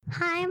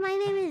Hi, my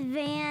name is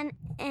Van,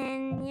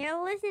 and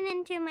you're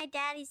listening to my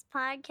daddy's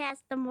podcast,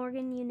 The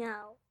Morgan You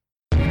Know.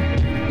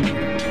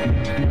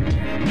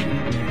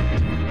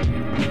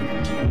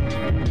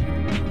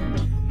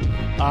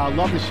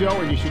 Love the show,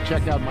 and you should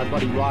check out my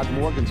buddy Rod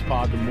Morgan's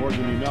pod, The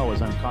Morgan You Know,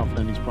 as I'm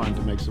confident he's primed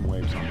to make some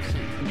waves on the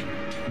scene.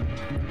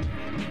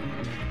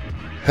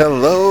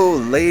 Hello,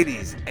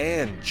 ladies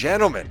and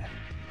gentlemen.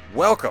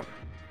 Welcome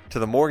to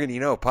the Morgan You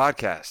Know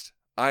podcast.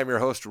 I'm your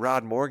host,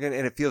 Rod Morgan,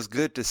 and it feels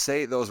good to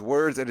say those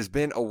words. It has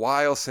been a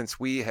while since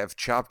we have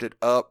chopped it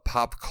up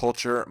pop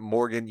culture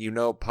Morgan You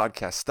Know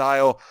podcast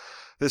style.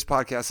 This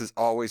podcast is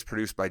always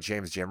produced by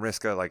James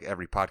Jamriska, like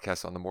every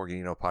podcast on the Morgan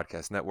You Know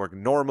podcast network.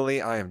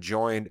 Normally, I am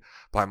joined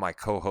by my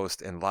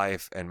co-host in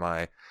life, and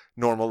my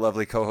normal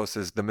lovely co-host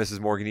is the Mrs.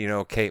 Morgan You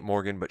Know, Kate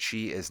Morgan, but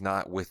she is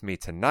not with me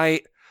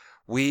tonight.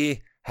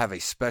 We have a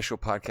special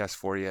podcast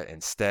for you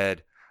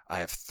instead. I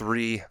have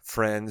three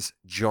friends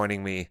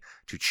joining me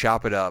to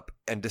chop it up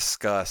and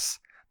discuss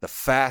the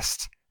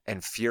Fast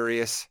and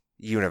Furious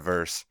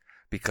universe,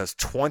 because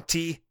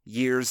 20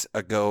 years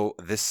ago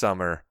this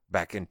summer,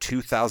 back in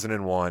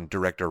 2001,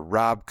 director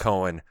Rob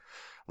Cohen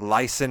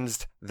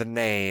licensed the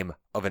name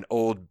of an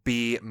old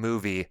B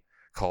movie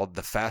called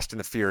The Fast and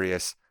the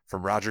Furious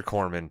from Roger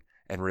Corman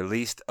and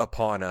released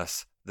upon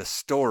us the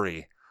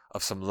story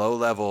of some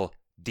low-level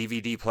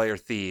DVD player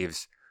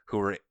thieves who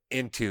were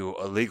into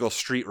illegal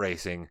street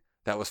racing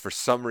that was for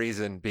some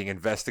reason being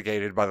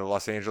investigated by the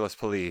Los Angeles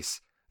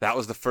police. That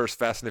was the first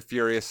Fast and the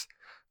Furious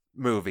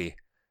movie.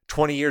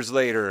 20 years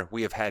later,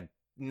 we have had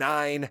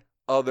 9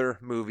 other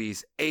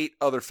movies, 8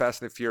 other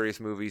Fast and the Furious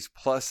movies,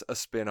 plus a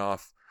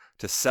spinoff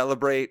to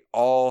celebrate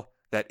all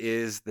that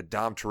is the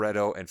Dom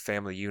Toretto and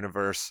family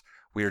universe.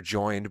 We are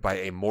joined by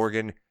a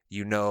Morgan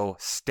You Know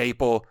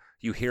staple.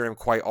 You hear him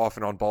quite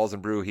often on Balls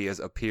and Brew. He has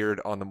appeared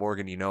on the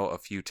Morgan You Know a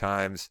few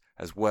times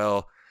as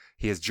well.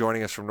 He is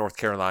joining us from North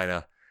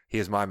Carolina. He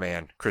is my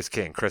man, Chris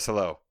King. Chris,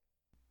 hello.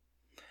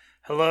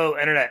 Hello,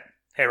 Internet.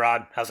 Hey,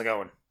 Rod. How's it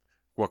going?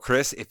 Well,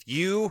 Chris, if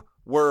you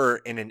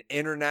were in an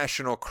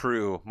international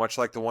crew, much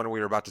like the one we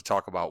were about to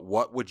talk about,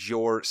 what would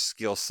your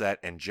skill set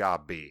and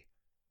job be?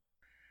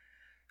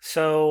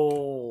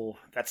 So,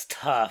 that's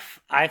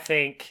tough. I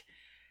think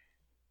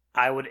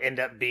I would end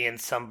up being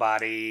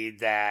somebody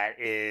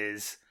that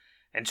is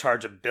in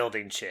charge of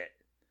building shit.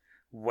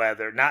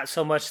 Whether not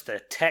so much the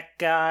tech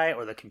guy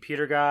or the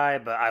computer guy,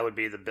 but I would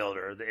be the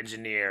builder, the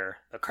engineer,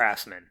 the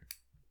craftsman.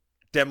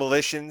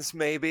 Demolitions,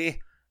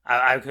 maybe?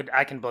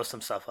 I can blow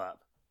some stuff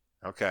up.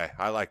 Okay,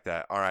 I like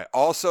that. All right.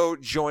 Also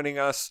joining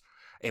us,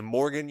 a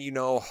Morgan You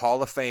Know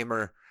Hall of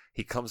Famer.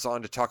 He comes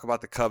on to talk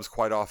about the Cubs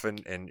quite often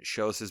and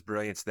shows his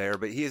brilliance there,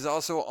 but he is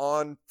also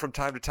on from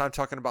time to time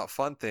talking about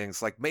fun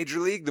things like Major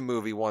League, the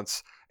movie,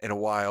 once in a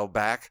while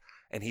back.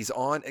 And he's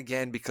on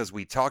again because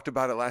we talked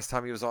about it last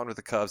time he was on with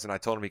the Cubs, and I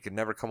told him he could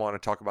never come on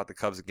and talk about the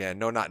Cubs again.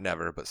 No, not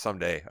never, but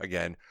someday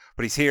again.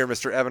 But he's here,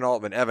 Mr. Evan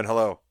Altman. Evan,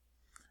 hello.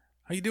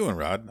 How you doing,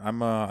 Rod?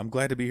 I'm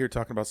glad to be here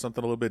talking about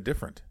something a little bit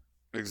different.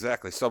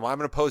 Exactly. So I'm going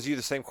to pose you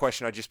the same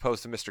question I just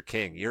posed to Mr.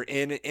 King. You're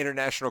in an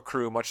international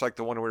crew, much like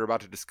the one we were about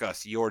to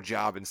discuss. Your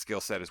job and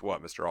skill set is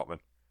what, Mr.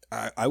 Altman?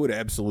 I would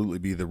absolutely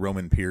be the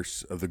Roman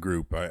Pierce of the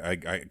group. I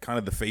kind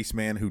of the face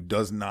man who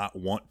does not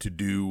want to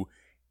do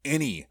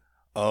any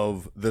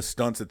of the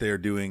stunts that they are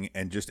doing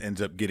and just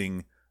ends up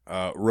getting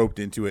roped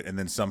into it and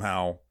then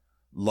somehow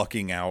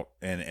lucking out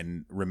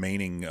and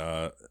remaining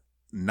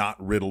not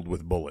riddled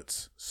with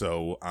bullets.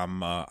 So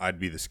I'd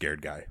be the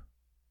scared guy.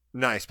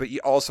 Nice, but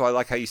I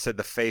like how you said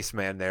the face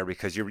man there,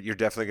 because you're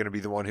definitely going to be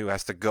the one who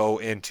has to go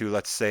into,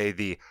 let's say,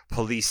 the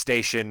police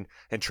station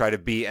and try to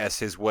BS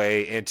his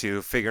way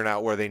into figuring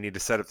out where they need to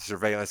set up the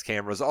surveillance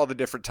cameras, all the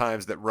different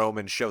times that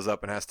Roman shows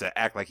up and has to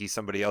act like he's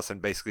somebody else and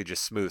basically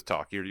just smooth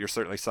talk. You're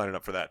certainly signing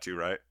up for that too,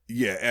 right?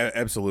 Yeah,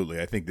 absolutely.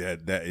 I think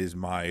that is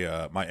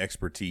my my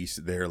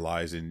expertise there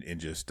lies in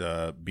just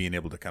being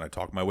able to kind of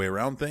talk my way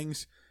around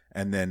things,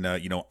 and then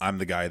I'm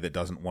the guy that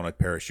doesn't want to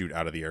parachute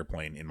out of the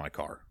airplane in my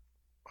car.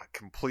 I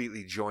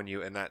completely join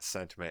you in that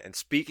sentiment. And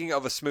speaking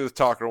of a smooth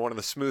talker, one of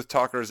the smooth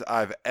talkers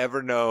I've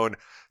ever known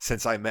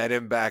since I met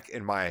him back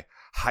in my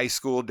high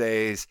school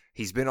days.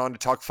 He's been on to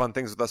talk fun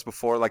things with us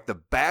before, like the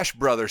Bash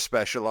Brothers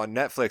special on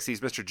Netflix.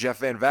 He's Mr. Jeff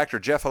Van Vactor.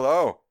 Jeff,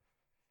 hello.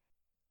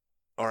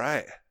 All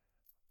right.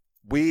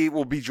 We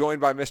will be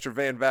joined by Mr.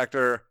 Van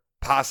Vactor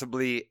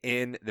possibly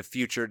in the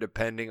future,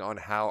 depending on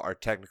how our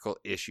technical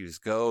issues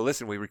go.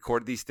 Listen, we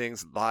record these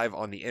things live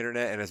on the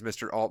internet, and as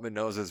Mr. Altman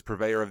knows, as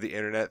purveyor of the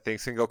internet,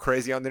 things can go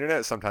crazy on the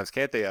internet sometimes,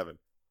 can't they, Evan?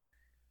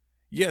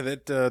 Yeah,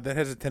 that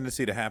has a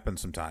tendency to happen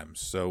sometimes.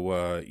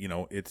 So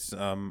it's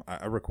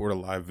I record a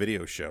live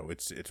video show.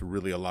 It's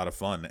really a lot of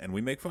fun, and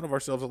we make fun of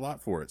ourselves a lot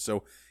for it.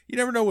 So you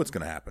never know what's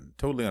going to happen.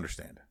 Totally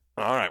understand.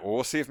 All right. Well,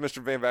 we'll see if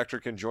Mr. Van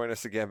Vactor can join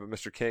us again, but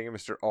Mr. King and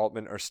Mr.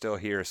 Altman are still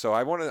here. So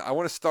I want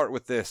to start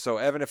with this. So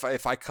Evan,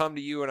 if I come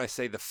to you and I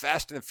say the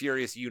Fast and the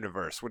Furious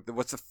universe,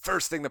 what's the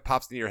first thing that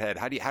pops into your head?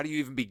 How do you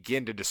even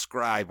begin to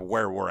describe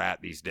where we're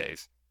at these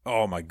days?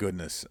 Oh my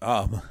goodness.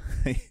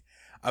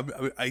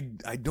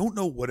 I don't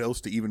know what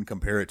else to even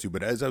compare it to,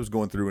 but as I was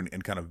going through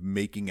and kind of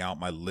making out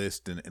my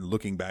list and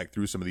looking back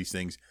through some of these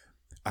things,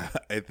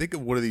 I think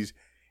of one of these.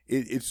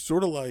 It's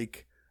sort of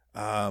like,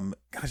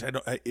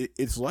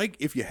 it's like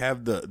if you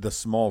have the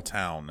small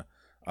town,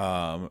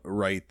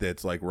 right,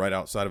 that's like right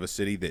outside of a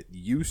city that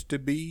used to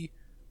be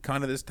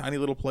kind of this tiny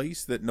little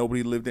place that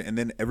nobody lived in, and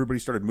then everybody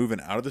started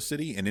moving out of the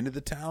city and into the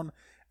town,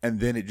 and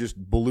then it just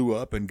blew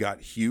up and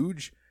got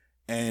huge.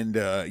 And,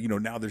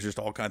 now there's just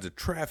all kinds of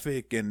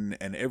traffic and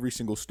every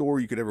single store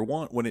you could ever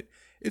want, when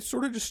it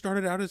sort of just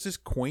started out as this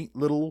quaint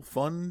little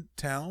fun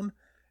town.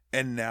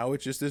 And now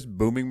it's just this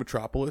booming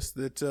metropolis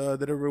that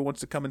everyone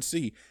wants to come and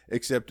see.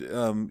 Except, Fast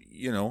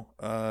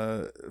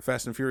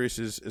and Furious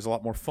is a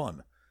lot more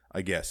fun,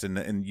 I guess.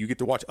 And you get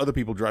to watch other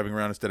people driving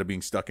around instead of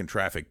being stuck in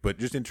traffic. But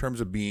just in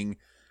terms of being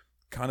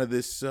kind of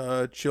this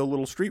chill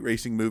little street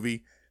racing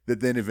movie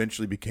that then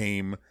eventually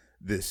became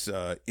this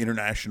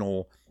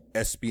international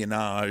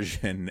espionage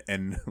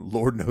and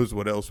Lord knows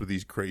what else with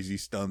these crazy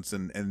stunts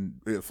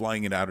and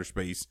flying in outer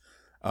space.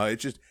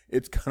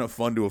 It's kind of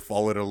fun to have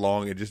followed it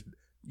along and just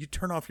you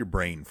turn off your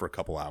brain for a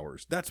couple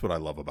hours. That's what I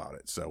love about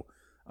it. So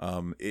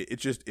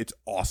it's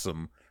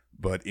awesome,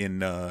 but in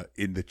the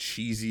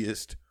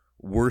cheesiest,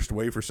 worst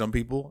way for some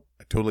people.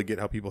 I totally get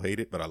how people hate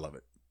it, but I love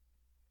it.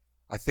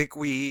 I think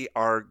we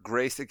are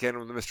graced again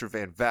with Mr.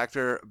 Van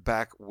Vactor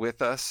back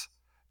with us.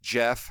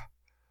 Jeff,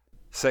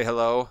 say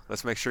hello.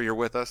 Let's make sure you're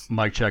with us.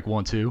 Mic check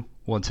 1 2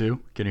 1 2.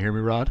 Can you hear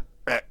me, Rod?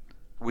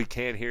 We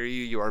can hear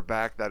you. You are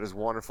back. That is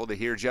wonderful to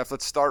hear. Jeff,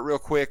 let's start real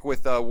quick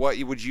with what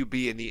would you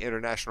be in the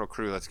international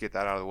crew? Let's get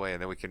that out of the way,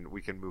 and then we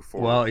can move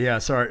forward. Well, yeah.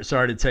 Sorry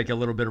to take a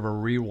little bit of a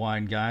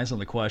rewind, guys, on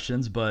the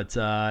questions, but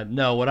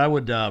no, what I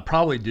would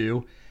probably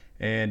do,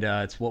 and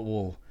it's what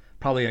we'll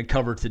probably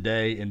uncover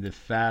today in the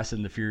Fast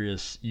and the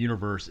Furious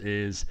universe,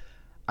 is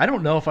I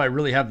don't know if I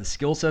really have the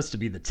skill sets to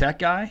be the tech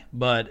guy,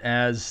 but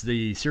as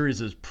the series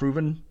has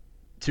proven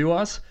to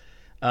us,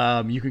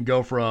 you can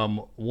go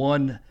from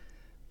one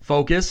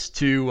focus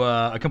to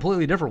a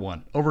completely different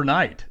one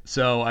overnight.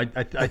 So I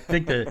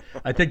think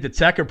the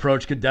tech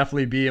approach could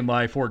definitely be in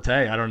my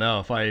forte. I don't know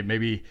if I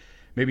maybe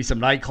some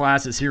night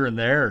classes here and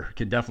there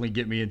could definitely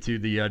get me into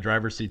the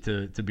driver's seat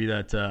to be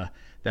that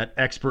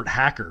expert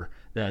hacker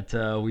that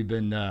we've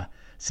been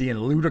seeing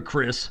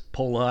Ludacris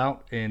pull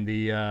out in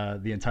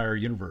the entire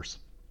universe.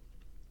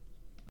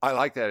 I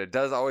like that. It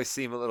does always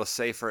seem a little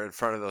safer in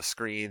front of those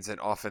screens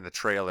and off in the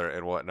trailer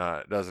and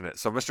whatnot, doesn't it?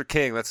 So, Mr.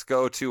 King, let's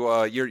go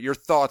to your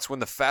thoughts when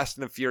the Fast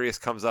and the Furious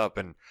comes up,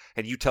 and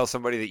you tell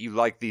somebody that you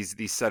like these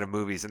set of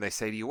movies, and they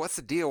say to you, "What's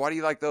the deal? Why do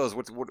you like those?"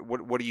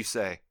 What do you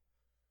say?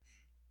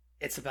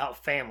 It's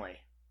about family.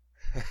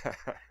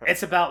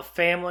 It's about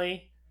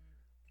family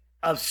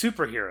of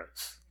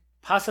superheroes,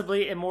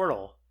 possibly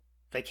immortal.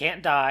 They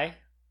can't die.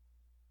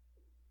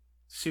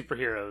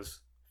 Superheroes,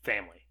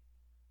 family.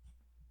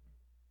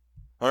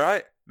 All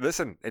right.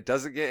 Listen, it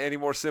doesn't get any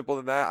more simple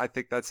than that. I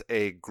think that's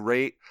a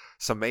great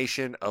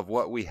summation of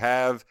what we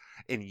have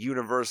in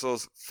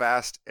Universal's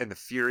Fast and the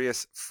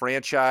Furious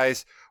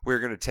franchise. We're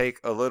going to take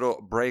a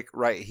little break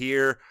right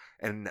here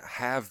and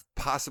have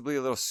possibly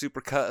a little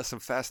supercut of some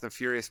Fast and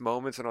Furious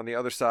moments. And on the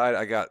other side,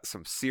 I got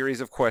some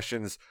series of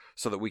questions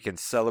so that we can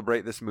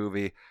celebrate this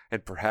movie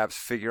and perhaps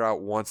figure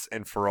out once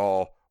and for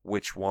all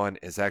which one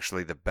is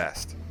actually the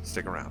best.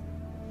 Stick around.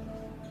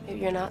 Maybe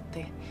you're not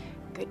the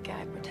good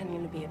guy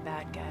pretending to be a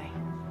bad guy.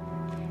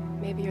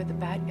 Maybe you're the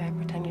bad guy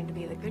pretending to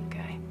be the good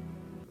guy.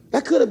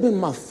 That could have been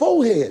my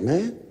forehead,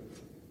 man.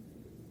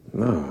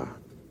 Nah,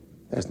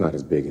 that's not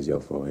as big as your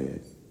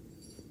forehead.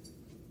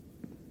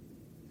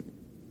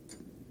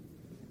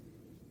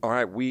 All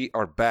right, we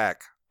are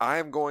back. I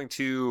am going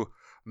to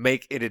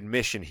make an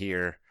admission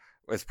here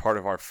as part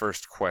of our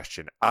first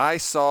question. I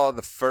saw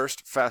the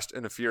first Fast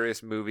and the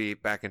Furious movie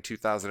back in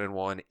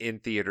 2001 in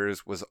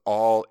theaters, was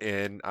all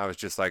in. I was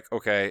just like,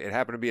 okay, it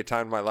happened to be a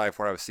time in my life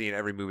where I was seeing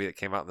every movie that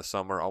came out in the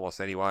summer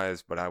almost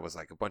anyways, but I was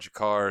like, a bunch of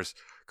cars,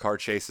 car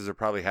chases are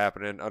probably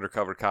happening,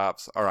 undercover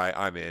cops. All right,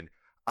 I'm in.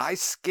 I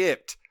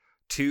skipped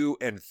 2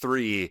 and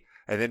 3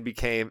 and then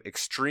became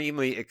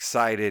extremely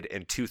excited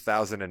in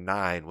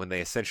 2009 when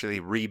they essentially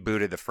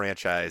rebooted the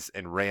franchise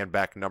and ran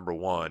back number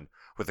 1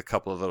 with a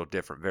couple of little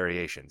different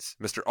variations.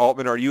 Mr.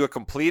 Altman, are you a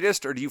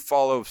completist or do you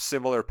follow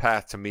similar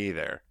path to me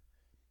there?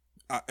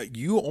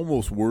 You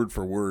almost word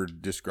for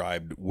word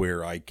described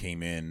where I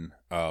came in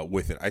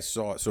with it. I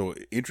saw, so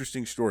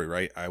interesting story,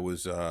 right? I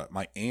was,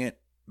 my aunt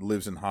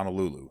lives in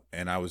Honolulu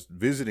and I was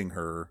visiting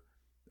her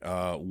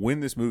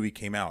when this movie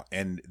came out,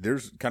 and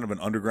there's kind of an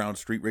underground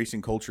street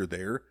racing culture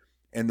there.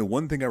 And the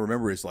one thing I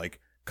remember is like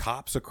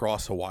cops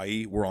across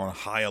Hawaii were on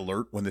high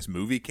alert when this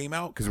movie came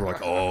out because we're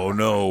like, oh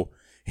no,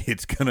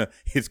 it's gonna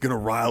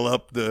rile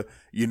up the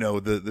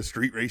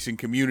street racing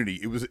community.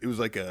 It was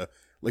like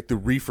the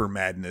reefer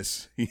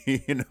madness,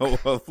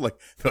 of like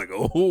they're like,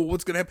 oh,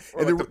 what's gonna happen?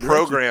 And the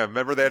program.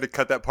 Remember they had to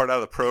cut that part out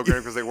of the program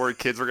because they worried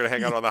kids were gonna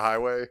hang out on the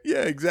highway.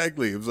 Yeah,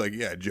 exactly. It was like,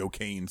 Joe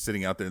Kane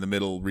sitting out there in the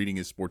middle reading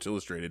his Sports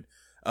Illustrated.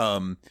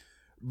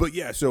 But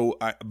yeah, so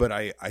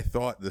I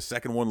thought the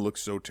second one looked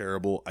so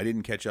terrible. I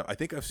didn't catch up. I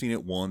think I've seen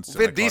it once.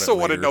 Vin Diesel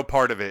wanted no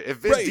part of it. If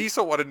Vin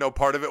Diesel wanted no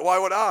part of it, why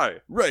would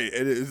I? Right.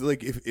 And it's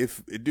like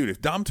if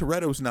Dom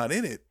Toretto's not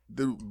in it,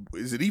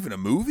 is it even a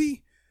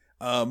movie?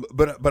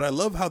 But I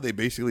love how they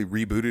basically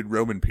rebooted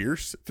Roman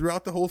Pierce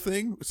throughout the whole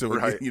thing. So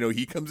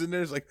he comes in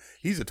there, it's like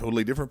he's a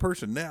totally different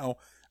person now.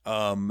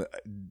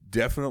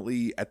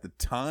 Definitely at the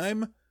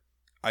time,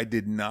 I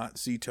did not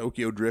see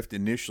Tokyo Drift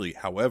initially.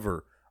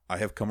 However, I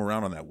have come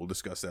around on that. We'll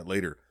discuss that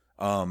later.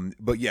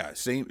 But yeah,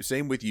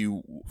 same with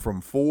you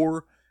from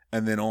 4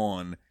 and then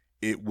on.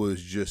 It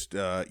was just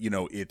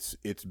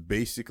it's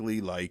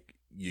basically like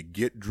you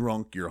get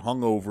drunk, you're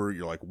hungover,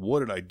 you're like,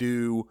 what did I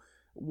do?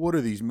 What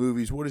are these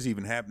movies? What is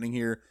even happening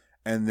here?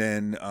 And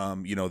then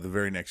the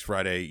very next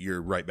Friday,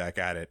 you're right back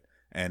at it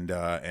and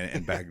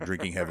back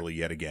drinking heavily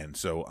yet again.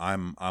 So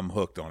I'm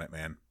hooked on it,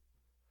 man.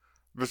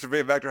 Mr.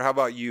 Van Vector, how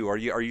about you? Are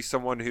you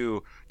someone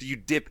who do you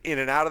dip in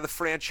and out of the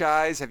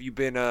franchise? Have you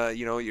been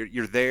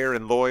you're there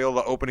and loyal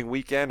the opening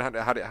weekend?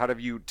 How have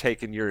you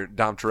taken your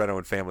Dom Toretto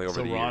and family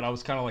over the years? So Rod, I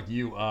was kind of like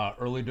you,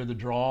 early to the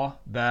draw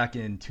back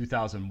in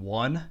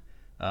 2001.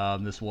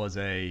 This was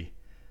a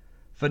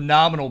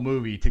phenomenal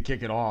movie to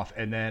kick it off,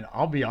 and then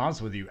I'll be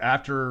honest with you,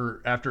 after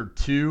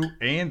 2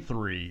 and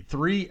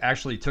 3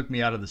 actually took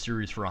me out of the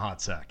series for a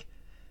hot sec,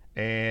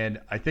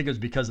 and I think it was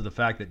because of the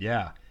fact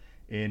that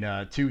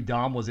in 2,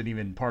 Dom wasn't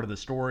even part of the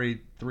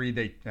story. 3,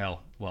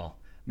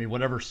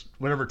 whatever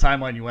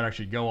timeline you want to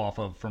actually go off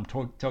of from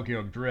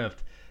Tokyo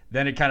Drift,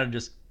 then it kind of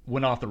just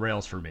went off the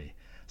rails for me.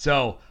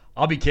 So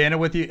I'll be candid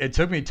with you. It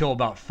took me till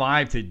about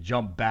 5 to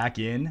jump back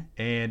in,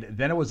 and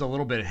then it was a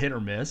little bit hit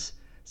or miss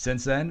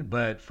since then.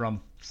 But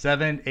from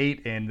 7,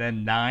 8, and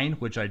then 9,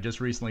 which I just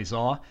recently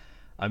saw,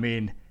 I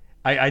mean,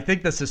 I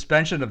think the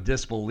suspension of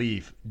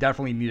disbelief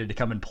definitely needed to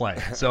come in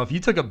play. So if you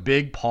took a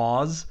big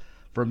pause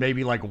from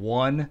maybe like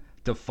 1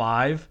 to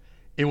 5,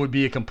 it would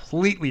be a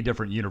completely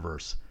different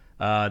universe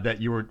that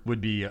you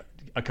would be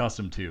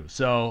accustomed to.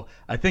 So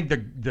I think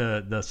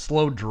the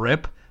slow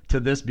drip to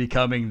this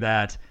becoming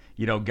that,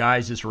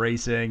 guys just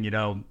racing,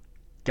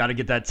 got to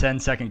get that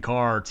 10-second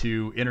car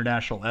to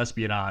international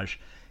espionage.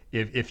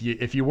 If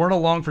you weren't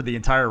along for the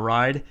entire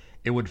ride,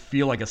 it would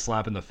feel like a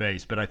slap in the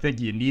face. But I think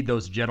you need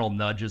those gentle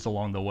nudges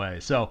along the way.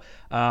 So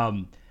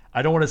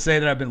I don't want to say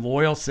that I've been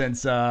loyal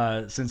since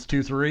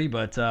 2-3,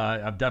 but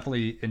I've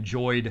definitely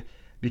enjoyed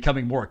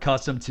becoming more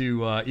accustomed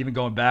to even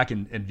going back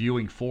and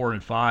viewing 4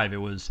 and 5. It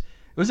was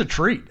a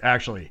treat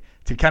actually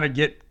to kind of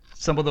get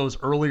some of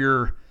those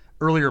earlier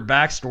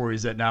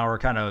backstories that now are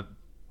kind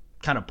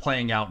of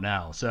playing out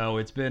now. So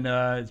it's been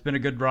a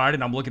good ride,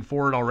 and I'm looking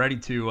forward already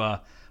to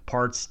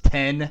parts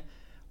 10-1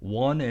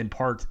 and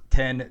part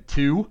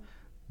 10-2.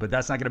 But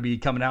that's not going to be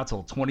coming out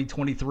till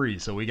 2023.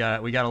 So we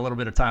got a little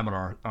bit of time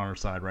on our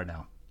side right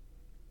now.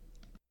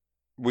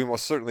 We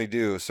most certainly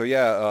do. So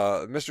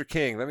yeah, Mr.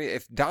 King,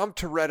 if Dom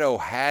Toretto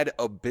had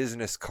a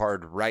business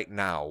card right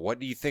now, what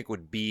do you think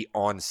would be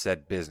on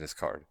said business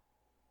card?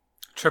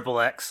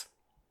 XXX.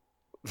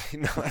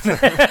 No,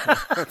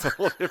 that's a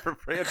whole different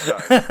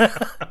franchise.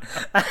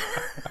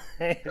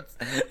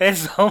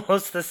 It's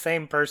almost the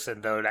same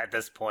person though at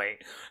this point.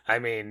 I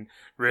mean,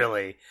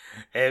 really,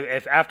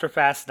 if after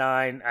Fast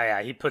 9,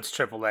 he puts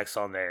XXX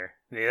on there.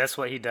 Yeah, that's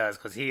what he does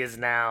because he is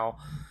now.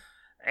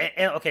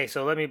 And, okay,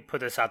 so let me put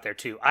this out there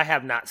too. I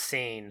have not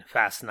seen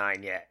Fast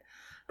 9 yet.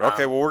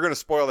 Okay, well, we're going to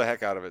spoil the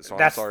heck out of it, so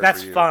that's I'm sorry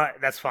that's for you. fine.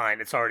 That's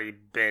fine. It's already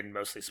been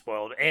mostly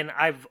spoiled, and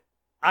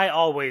I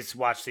always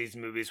watch these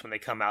movies when they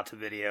come out to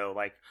video,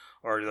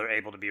 or they're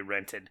able to be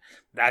rented.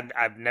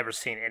 I've never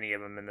seen any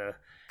of them in the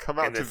come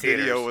out to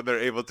theaters. Video when they're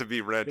able to be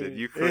rented.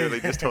 You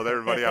clearly just told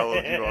everybody how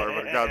old you are,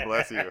 but God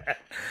bless you.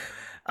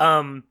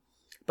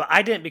 But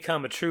I didn't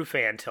become a true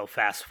fan till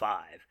Fast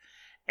 5.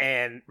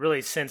 And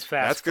really, since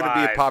Fast 5... That's going to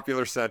be a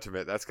popular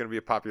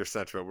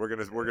sentiment.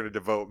 We're gonna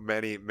devote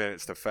many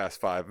minutes to Fast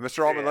 5.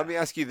 Mr. Allman, Let me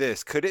ask you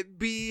this. Could it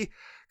be,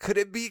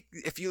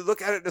 if you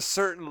look at it in a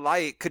certain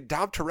light, could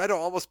Dom Toretto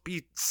almost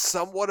be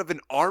somewhat of an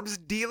arms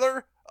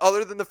dealer?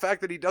 Other than the fact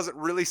that he doesn't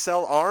really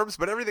sell arms,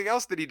 but everything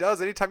else that he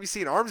does, anytime you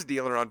see an arms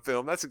dealer on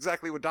film, that's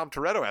exactly what Dom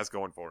Toretto has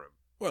going for him.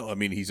 Well, I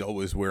mean, he's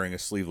always wearing a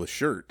sleeveless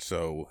shirt,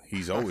 so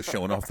he's always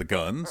showing off the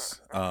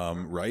guns,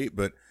 right?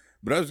 But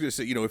I was going to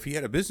say, if he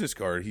had a business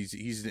card,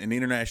 he's an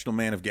international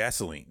man of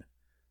gasoline.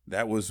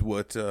 That was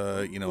what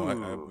I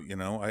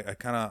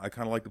kind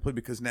of like to play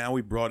because now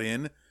we brought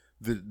in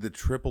the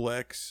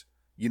XXX,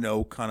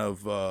 kind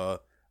of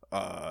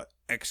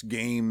X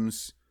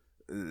Games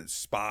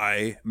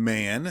spy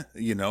man.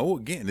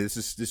 Again, this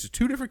is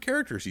 2 different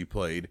characters he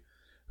played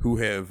who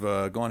have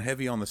gone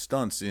heavy on the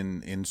stunts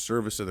in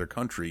service of their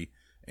country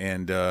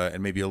and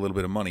maybe a little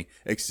bit of money.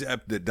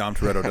 Except that Dom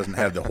Toretto doesn't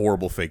have the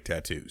horrible fake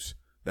tattoos.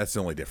 That's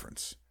the only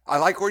difference. I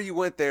like where you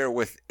went there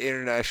with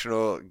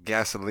international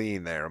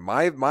gasoline there.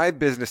 My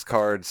business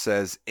card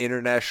says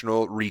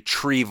international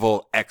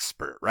retrieval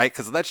expert, right?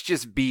 Because let's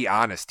just be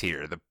honest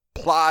here. The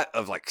plot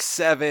of like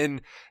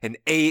 7 and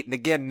 8 and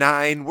again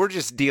 9. We're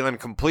just dealing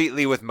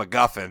completely with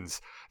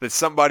MacGuffins that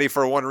somebody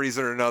for one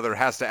reason or another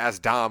has to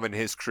ask Dom and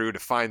his crew to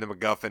find the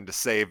MacGuffin to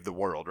save the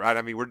world, right?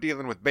 I mean, we're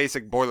dealing with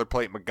basic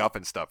boilerplate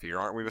MacGuffin stuff here,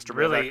 aren't we, Mr.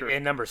 Really, Manufacturer?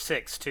 in number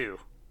 6 too.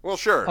 Well,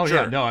 sure. Oh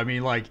sure. yeah, no, I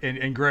mean like,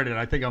 and granted,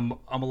 I think I'm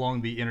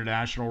along the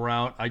international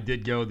route. I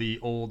did go the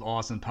old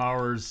Austin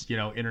Powers,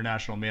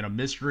 International Man of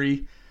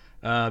Mystery,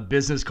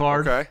 business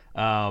card. Okay.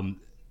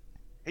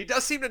 He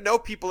does seem to know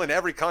people in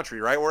every country,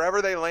 right?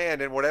 Wherever they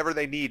land and whatever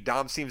they need,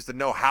 Dom seems to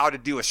know how to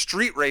do a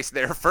street race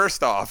there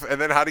first off,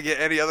 and then how to get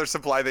any other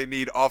supply they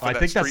need off of that I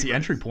think that's street the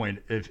race. entry point.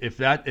 If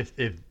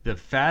the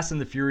Fast and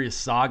the Furious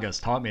sagas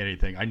taught me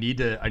anything, I need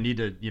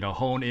to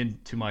hone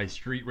into my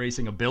street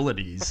racing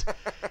abilities,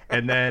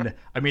 and then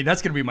I mean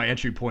that's going to be my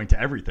entry point to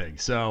everything.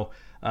 So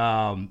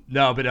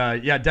no,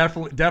 but yeah,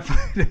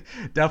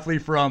 definitely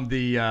from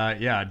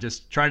the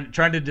just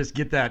trying to just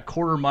get that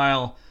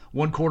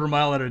 1/4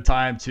 mile at a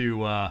time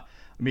to I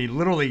mean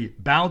literally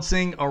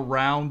bouncing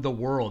around the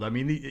world. I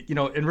mean,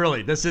 and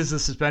really this is a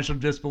suspension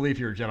of disbelief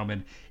here,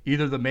 gentlemen.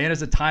 Either the man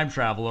is a time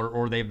traveler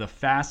or they have the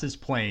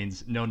fastest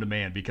planes known to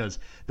man, because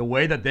the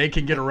way that they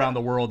can get around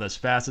the world as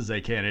fast as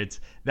they can, it's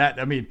that,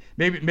 I mean,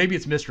 maybe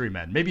it's Mystery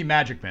Men, maybe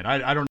Magic Men.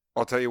 I don't know.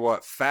 I'll tell you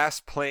what,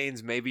 fast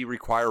planes maybe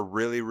require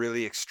really,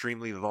 really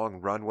extremely long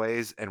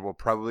runways, and we'll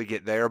probably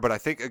get there. But I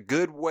think a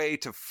good way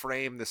to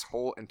frame this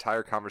whole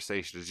entire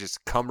conversation is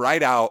just come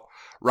right out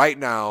right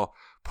now,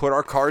 put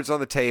our cards on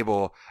the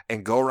table,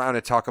 and go around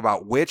and talk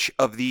about which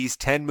of these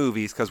 10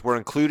 movies, because we're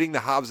including the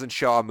Hobbs and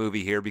Shaw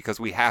movie here because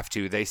we have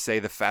to. They say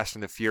the Fast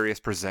and the Furious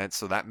presents,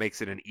 so that makes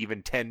it an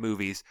even 10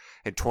 movies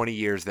in 20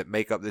 years that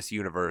make up this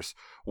universe.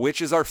 Which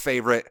is our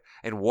favorite,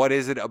 and what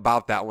is it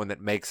about that one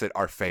that makes it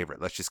our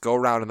favorite? Let's just go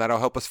around, and that'll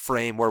help us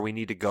frame where we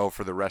need to go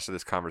for the rest of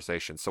this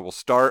conversation. So we'll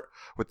start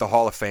with the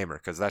Hall of Famer,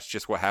 because that's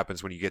just what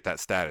happens when you get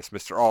that status.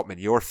 Mr. Altman,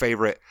 your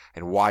favorite,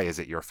 and why is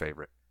it your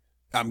favorite?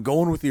 I'm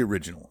going with the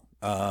original.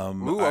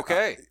 Ooh,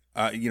 okay.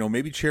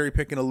 Maybe cherry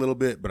picking a little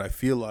bit, but I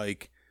feel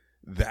like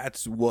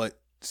that's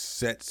what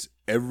sets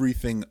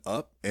everything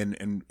up,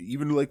 and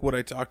even like what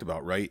I talked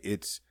about, right?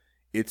 It's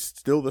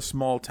still the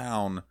small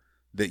town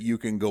that you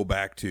can go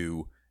back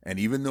to, and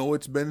even though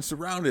it's been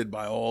surrounded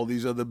by all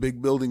these other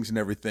big buildings and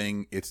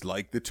everything, it's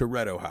like the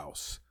Toretto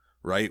house,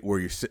 right? Where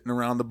you're sitting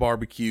around the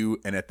barbecue,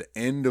 and at the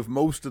end of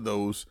most of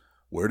those,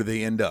 where do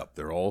they end up?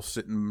 They're all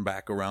sitting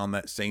back around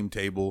that same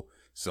table.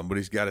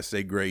 Somebody's got to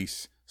say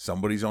grace.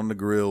 Somebody's on the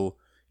grill.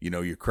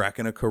 You're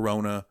cracking a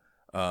Corona.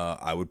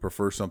 I would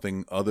prefer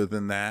something other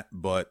than that,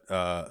 but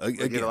I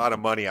get a lot of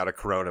money out of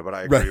Corona, but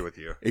I agree with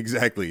you.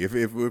 Exactly.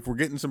 If we're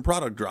getting some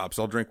product drops,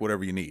 I'll drink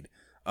whatever you need.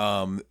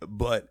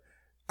 But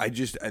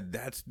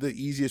that's the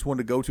easiest one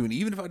to go to, and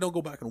even if I don't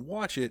go back and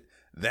watch it,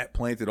 that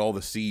planted all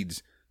the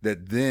seeds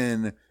that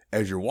then,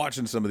 as you're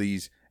watching some of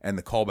these and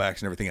the callbacks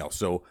and everything else.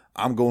 So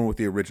I'm going with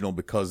the original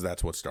because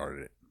that's what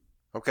started it.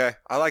 Okay,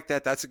 I like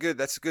that. That's a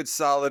good,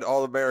 solid,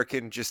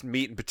 all-American, just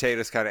meat and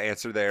potatoes kind of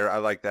answer there. I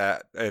like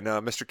that. And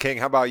Mr. King,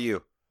 how about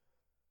you?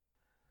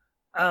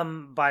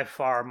 By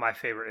far, my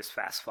favorite is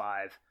Fast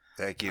 5.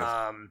 Thank you.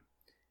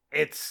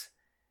 It's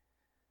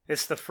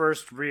the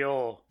first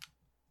real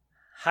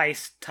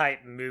heist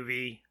type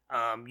movie.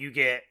 You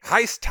get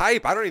heist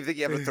type. I don't even think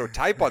you have to throw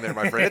type on there,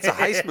 my friend. It's a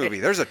heist movie.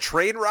 There's a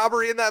train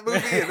robbery in that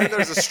movie, and then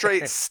there's a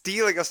straight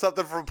stealing of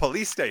something from a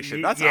police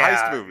station. That's a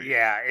heist movie.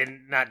 Yeah,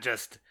 and not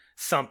just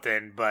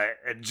something, but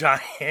a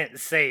giant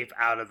safe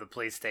out of the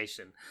police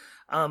station.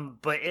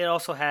 But it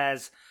also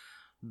has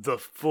the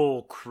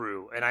full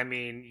crew, and I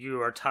mean,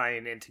 you are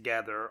tying in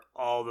together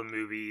all the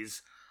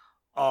movies,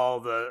 all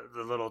the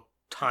little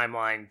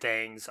timeline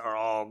things are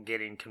all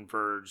getting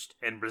converged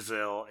in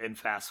Brazil in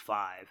Fast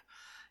 5,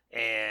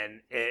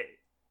 and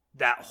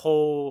that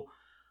whole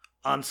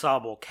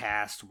ensemble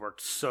cast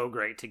worked so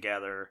great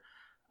together,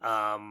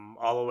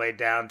 all the way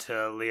down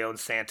to Leon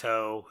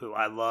Santo, who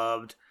I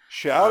loved.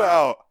 Shout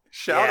out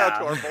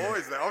to our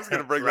boys. I was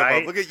going to bring them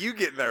up. Look at you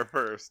getting there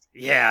first.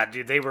 Yeah,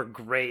 dude, they were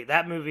great.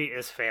 That movie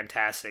is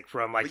fantastic.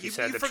 From, like you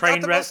said, the forgot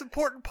train the wreck. most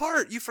important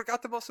part. You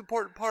forgot the most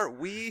important part.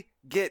 We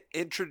get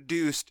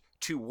introduced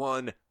to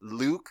one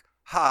Luke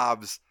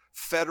Hobbs,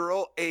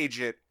 federal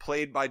agent,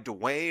 played by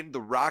Dwayne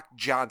 "The Rock"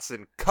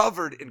 Johnson,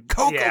 covered in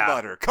cocoa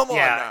butter. Come on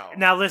now.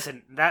 Now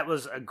listen, that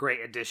was a great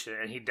addition,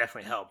 and he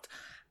definitely helped.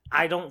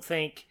 I don't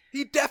think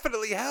he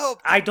definitely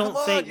helped. I don't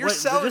think you're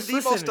selling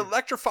the most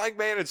electrifying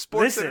man in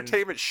sports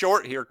entertainment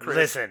short here,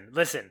 Chris.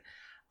 Listen.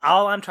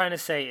 All I'm trying to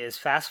say is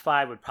Fast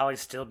 5 would probably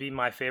still be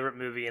my favorite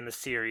movie in the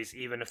series,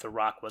 even if The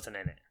Rock wasn't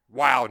in it.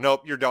 Wow,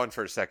 nope, you're done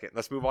for a second.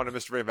 Let's move on to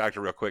Mr. Van Vactor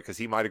real quick, because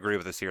he might agree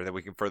with us here, and then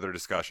we can further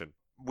discussion.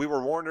 We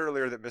were warned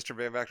earlier that Mr.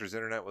 Van Vactor's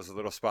internet was a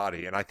little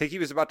spotty, and I think he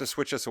was about to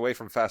switch us away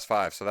from Fast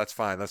 5, so that's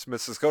fine. Let's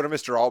go to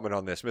Mr. Altman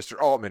on this. Mr.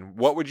 Altman,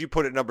 what would you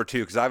put at number 2?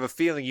 Because I have a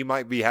feeling you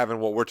might be having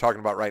what we're talking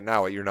about right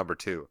now at your number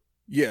 2.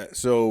 Yeah,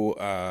 so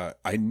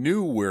I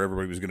knew where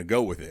everybody was going to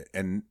go with it,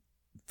 and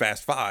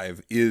Fast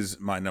 5 is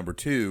my number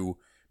 2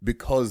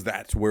 because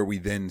that's where we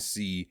then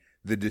see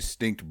the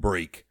distinct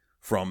break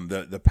from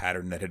the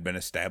pattern that had been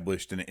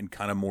established in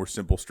kind of more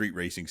simple street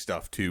racing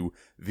stuff to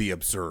the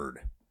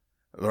absurd.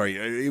 Right,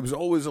 it was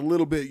always a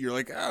little bit. You're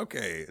like,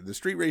 okay, the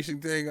street racing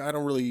thing, I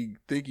don't really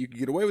think you can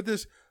get away with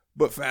this.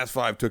 But Fast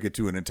Five took it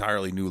to an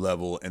entirely new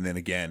level. And then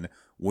again,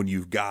 when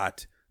you've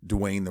got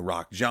Dwayne "The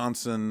Rock"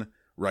 Johnson,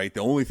 right, the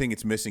only thing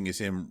it's missing is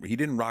him. He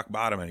didn't rock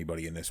bottom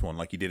anybody in this one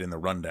like he did in the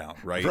Rundown,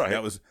 right?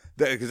 That was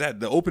because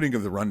the opening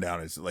of the Rundown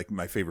is like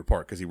my favorite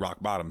part because he rock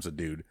bottoms a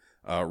dude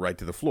right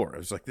to the floor. I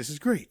was like, this is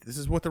great. This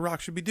is what The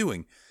Rock should be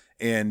doing.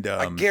 And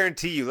I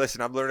guarantee you,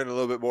 listen, I'm learning a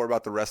little bit more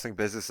about the wrestling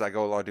business as I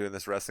go along doing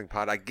this wrestling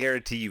pod. I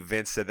guarantee you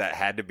Vince said that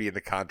had to be in the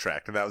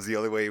contract, and that was the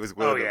only way he was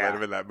willing to let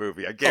him in that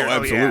movie. I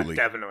guarantee absolutely.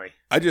 Yeah,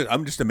 definitely.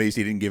 I'm just amazed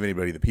he didn't give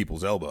anybody the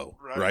people's elbow,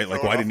 right?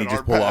 Like, why didn't he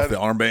just pull off the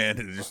armband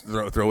and just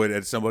throw it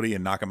at somebody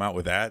and knock him out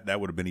with that?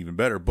 That would have been even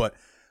better. But,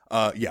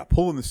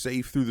 pulling the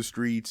safe through the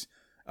streets,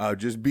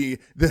 just be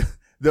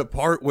the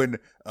part when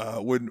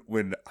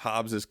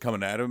Hobbs is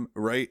coming at him,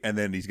 right? And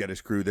then he's got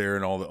his crew there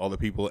and all the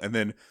people, and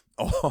then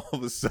all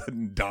of a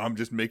sudden Dom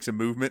just makes a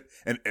movement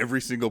and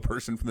every single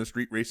person from the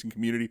street racing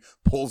community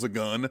pulls a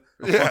gun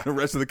on the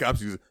rest of the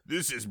cops. He goes,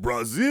 "This is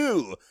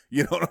Brazil."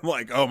 You know, and I'm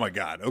like, oh my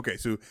God. Okay,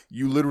 so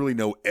you literally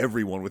know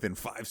everyone within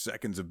 5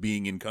 seconds of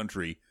being in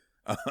country.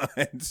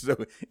 And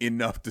so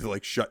enough to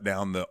like shut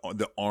down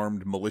the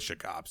armed militia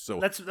cops. So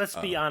let's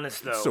be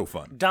honest though. So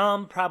fun.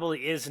 Dom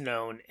probably is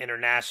known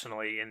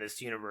internationally in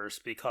this universe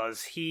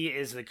because he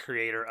is the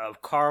creator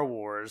of Car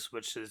Wars,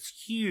 which is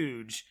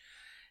huge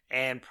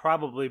and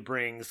probably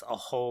brings a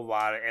whole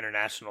lot of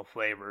international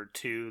flavor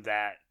to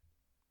that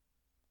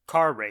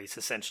car race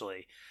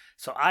essentially.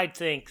 So I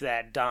think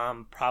that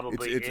Dom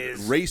probably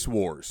is Race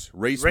Wars.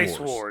 Race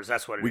Wars.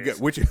 That's what it is.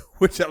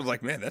 Which I was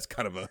like, man, that's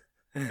kind of a.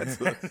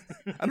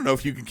 I don't know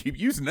if you can keep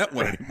using that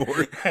one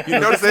anymore.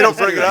 Notice they don't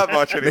bring it up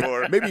much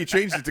anymore. Maybe he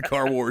changed it to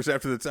Car Wars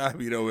after the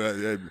time.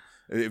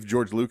 If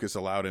George Lucas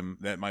allowed him,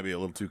 that might be a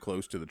little too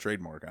close to the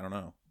trademark. I don't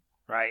know.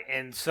 Right,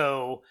 and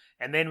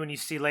then when you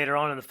see later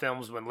on in the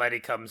films when Letty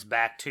comes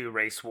back to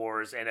Race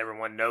Wars and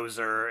everyone knows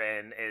her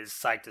and is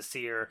psyched to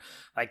see her,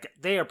 like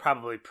they are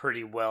probably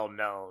pretty well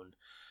known,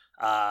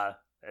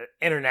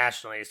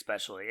 internationally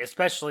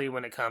especially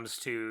when it comes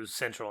to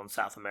Central and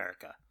South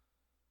America.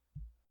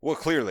 Well,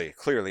 clearly.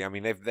 I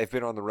mean, they've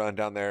been on the run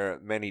down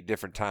there many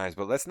different times.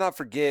 But let's not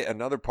forget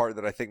another part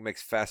that I think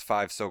makes Fast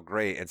Five so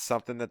great, and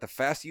something that the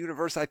Fast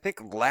universe I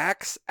think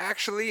lacks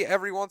actually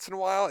every once in a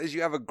while is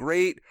you have a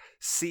great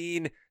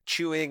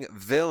scene-chewing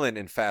villain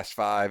in Fast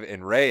Five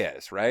in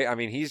Reyes, right? I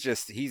mean, he's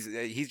just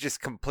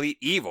complete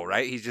evil,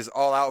 right? He's just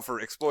all out for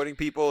exploiting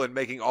people and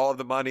making all of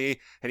the money,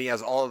 and he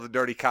has all of the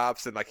dirty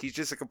cops, and like he's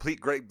just a complete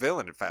great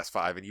villain in Fast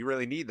Five, and you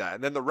really need that.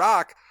 And then The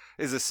Rock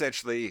is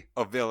essentially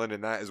a villain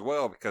in that as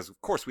well, because of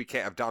course we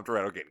can't have Dom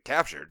Toretto getting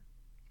captured.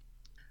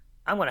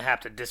 I'm going to have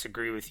to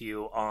disagree with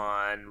you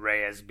on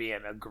Reyes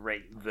being a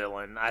great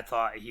villain. I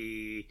think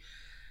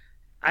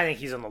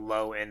he's on the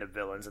low end of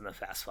villains in the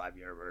Fast Five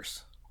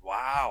universe.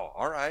 Wow.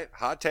 All right.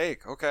 Hot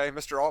take. Okay,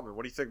 Mr. Altman,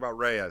 what do you think about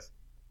Reyes?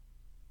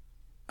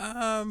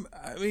 I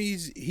mean,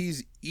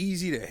 he's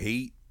easy to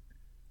hate.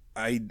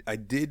 I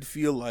did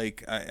feel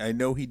like I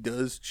know he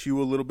does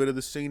chew a little bit of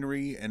the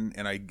scenery, and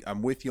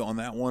I'm with you on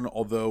that one,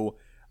 although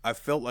I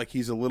felt like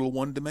he's a little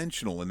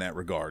one-dimensional in that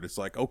regard. It's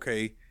like,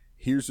 okay,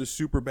 here's a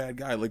super bad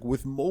guy. Like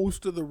with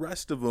most of the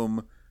rest of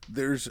them,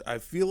 I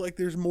feel like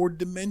there's more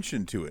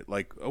dimension to it.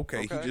 Like,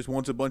 okay, he just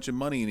wants a bunch of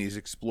money and he's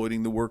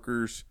exploiting the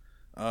workers,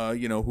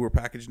 who are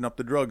packaging up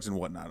the drugs and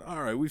whatnot.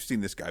 All right, we've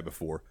seen this guy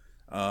before.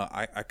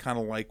 I kind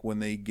of like when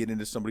they get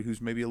into somebody who's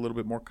maybe a little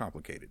bit more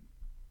complicated.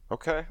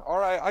 Okay, all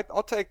right,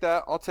 I'll take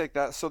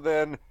that. So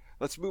then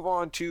let's move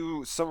on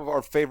to some of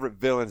our favorite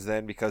villains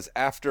then, because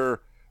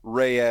after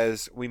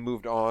Reyes, we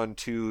moved on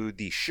to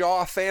the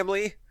Shaw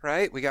family,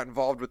 right? We got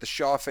involved with the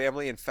Shaw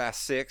family in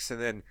Fast 6,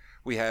 and then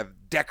we have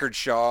Deckard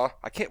Shaw.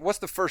 What's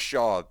the first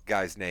Shaw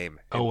guy's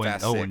name in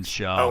Fast 6? Owen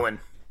Shaw.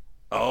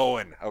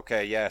 Owen.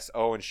 Okay, yes,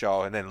 Owen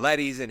Shaw. And then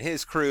Letty's and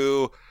his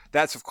crew.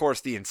 That's, of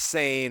course, the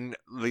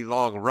insanely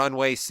long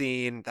runway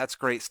scene. That's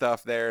great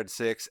stuff there in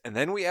 6. And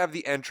then we have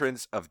the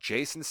entrance of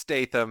Jason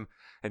Statham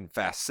in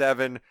Fast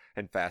 7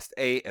 and Fast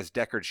 8 as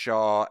Deckard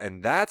Shaw.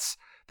 And that's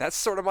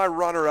sort of my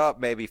runner-up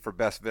maybe for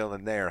best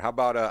villain there. How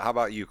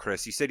about you,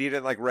 Chris? You said you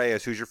didn't like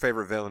Reyes. Who's your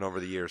favorite villain over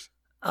the years?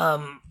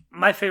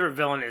 My favorite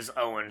villain is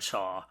Owen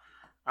Shaw.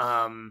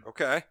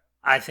 Okay.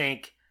 I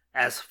think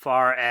as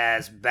far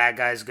as bad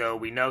guys go,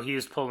 we know he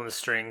was pulling the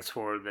strings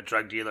for the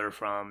drug dealer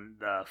from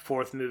the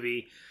 4th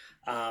movie.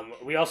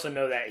 We also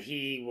know that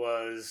he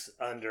was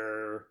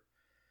under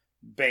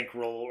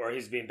bankroll, or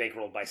he's being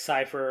bankrolled by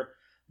Cypher.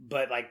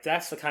 But like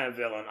that's the kind of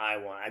villain I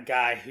want. A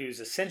guy who's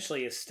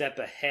essentially a step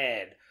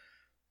ahead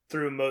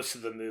through most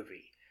of the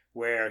movie,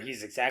 where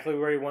he's exactly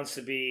where he wants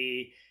to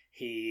be.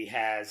 He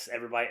has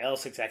everybody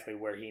else exactly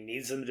where he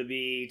needs them to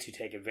be to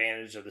take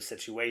advantage of the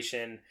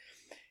situation.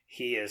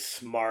 He is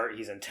smart.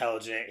 He's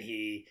intelligent.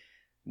 He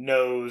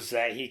knows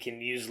that he can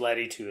use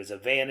Letty to his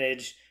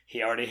advantage.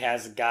 He already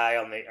has a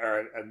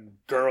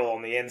girl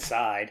on the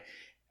inside.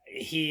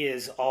 he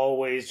is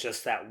always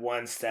just that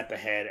one step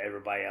ahead of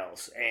everybody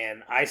else.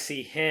 And I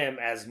see him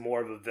as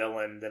more of a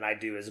villain than I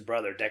do his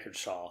brother, Deckard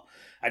Shaw.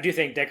 I do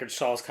think Deckard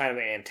Shaw is kind of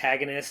an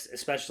antagonist,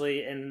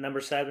 especially in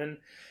number 7,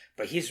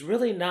 but he's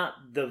really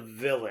not the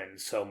villain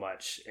so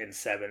much in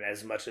 7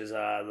 as much as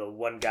the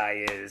one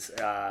guy is.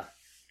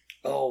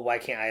 Why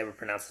can't I ever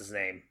pronounce his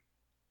name?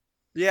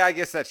 Yeah, I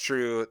guess that's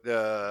true.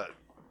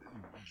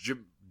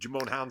 Jimon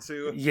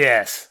Hansu?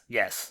 Yes.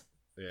 Yeah.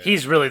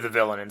 He's really the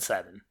villain in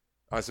 7.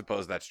 I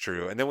suppose that's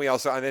true. And then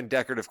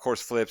Deckard, of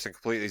course, flips and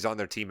completely is on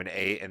their team in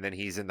 8, and then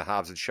he's in the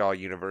Hobbs and Shaw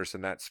universe,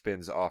 and that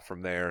spins off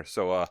from there.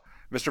 So,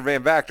 Mr.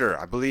 Van Vactor,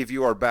 I believe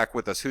you are back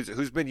with us.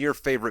 Who's been your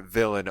favorite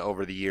villain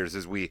over the years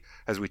as we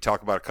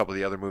talk about a couple of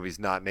the other movies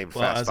not named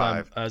Fast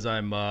Five? As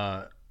I'm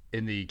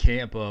in the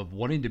camp of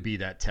wanting to be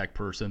that tech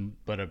person,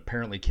 but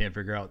apparently can't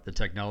figure out the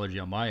technology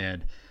on my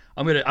end.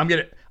 I'm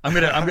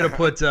gonna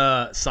put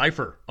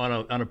Cypher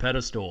on a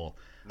pedestal.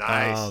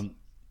 Nice.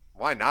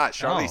 Why not?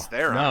 Charlize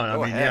Theron.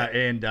 No, yeah,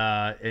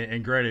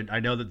 and granted,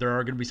 I know that there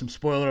are going to be some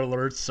spoiler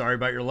alerts. Sorry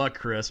about your luck,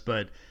 Chris,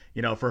 but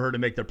for her to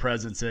make the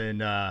presence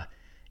in our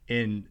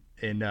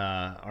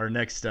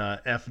next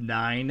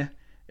F9,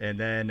 and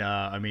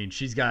then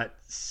she's got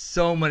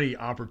so many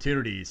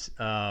opportunities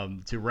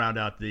to round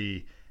out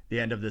the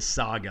end of this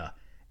saga,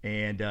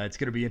 and it's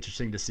going to be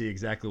interesting to see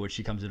exactly what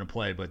she comes into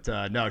play. But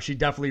no, she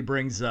definitely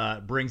brings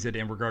it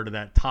in regard to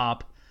that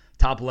top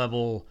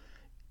level.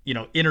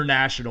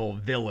 International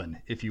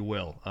villain, if you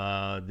will.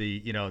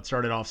 It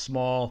started off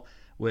small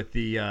with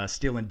the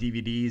stealing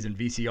DVDs and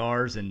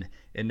VCRs,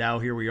 and now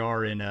here we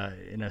are in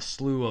a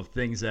slew of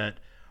things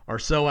that are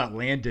so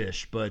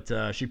outlandish,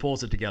 but she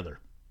pulls it together.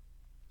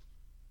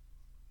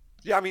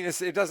 Yeah,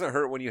 it doesn't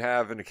hurt when you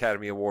have an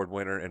Academy Award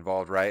winner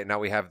involved, right? And now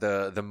we have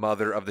the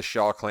mother of the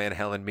Shaw clan,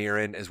 Helen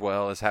Mirren, as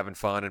well as having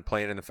fun and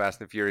playing in the Fast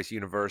and Furious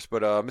universe.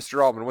 But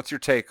Mr. Altman, what's your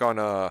take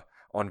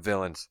on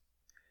villains?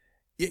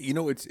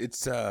 Yeah,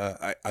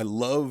 I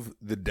love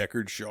the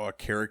Deckard Shaw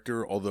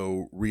character,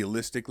 although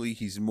realistically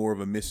he's more of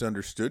a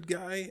misunderstood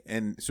guy,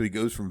 and so he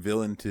goes from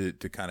villain to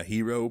kind of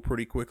hero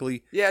pretty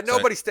quickly. Yeah,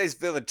 nobody stays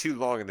villain too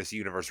long in this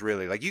universe,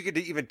 really. Like, you could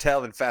even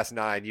tell in Fast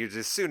 9,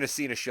 as soon as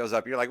Cena shows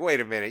up, you're like,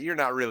 wait a minute, you're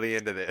not really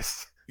into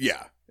this.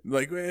 Yeah,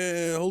 like,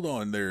 hold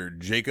on there,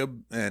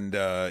 Jacob, and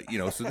so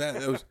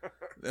that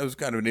was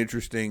kind of an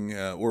interesting,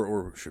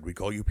 or should we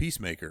call you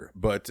Peacemaker?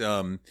 But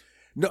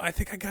no, I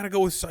think I gotta go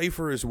with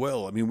Cypher as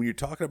well. When you're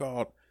talking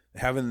about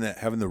having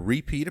the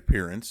repeat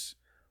appearance,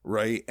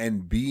 right,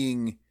 and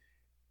being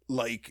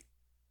like,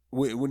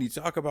 when you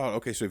talk about,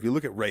 okay, so if you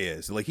look at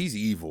Reyes, like, he's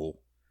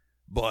evil,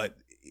 but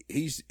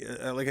he's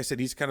like I said,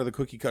 he's kind of the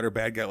cookie cutter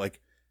bad guy.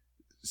 Like,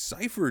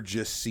 Cypher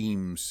just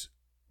seems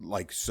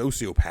like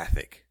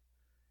sociopathic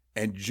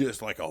and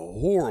just like a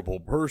horrible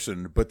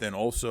person, but then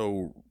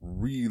also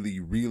really,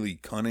 really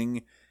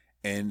cunning.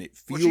 And it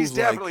feels she's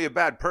definitely a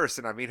bad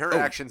person. Her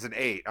actions in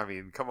 8.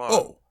 Come on.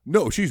 Oh,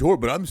 no, she's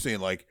horrible. But I'm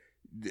saying, like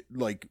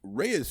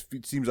Reyes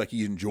seems like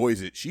he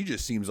enjoys it. She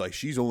just seems like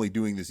she's only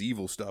doing this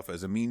evil stuff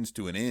as a means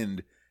to an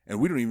end. And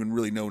we don't even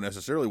really know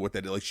necessarily what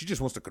that is. Like, she just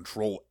wants to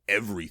control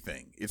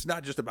everything. It's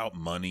not just about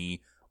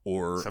money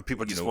or... Some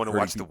people just want to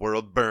watch the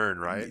world burn,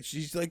 right?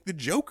 She's like the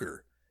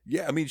Joker.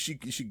 Yeah, she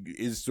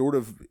is sort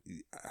of,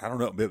 I don't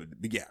know,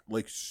 but yeah,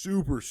 like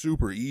super,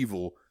 super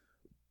evil,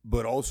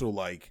 but also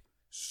like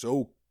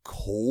so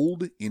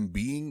cold in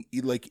being,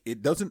 like,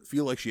 it doesn't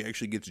feel like she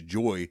actually gets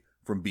joy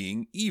from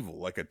being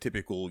evil like a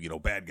typical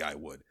bad guy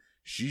would.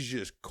 She's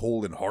just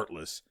cold and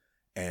heartless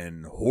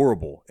and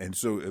horrible. And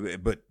so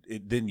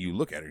then you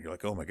look at her, you're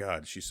like, oh my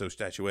god, she's so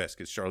statuesque.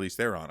 It's Charlize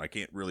Theron. I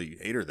can't really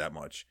hate her that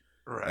much,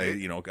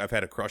 right? I've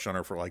had a crush on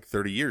her for like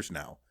 30 years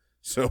now,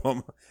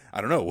 so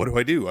I don't know,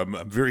 what do?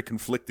 I'm very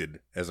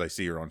conflicted as I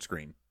see her on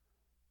screen.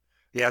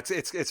 Yeah,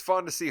 it's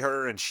fun to see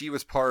her, and she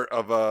was part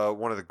of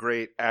one of the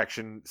great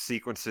action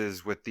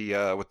sequences with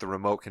the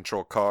remote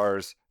control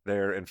cars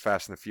there in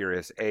Fast and the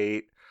Furious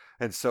 8.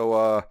 And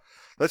so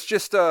let's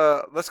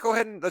go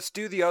ahead and let's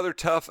do the other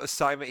tough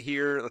assignment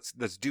here.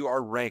 Let's do our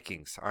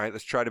rankings. All right,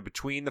 let's try to,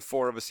 between the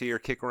four of us here,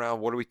 kick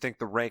around what do we think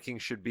the rankings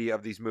should be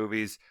of these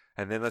movies,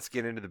 and then let's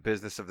get into the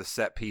business of the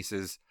set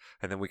pieces,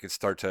 and then we can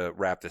start to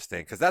wrap this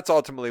thing, because that's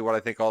ultimately what I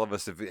think all of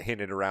us have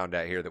hinted around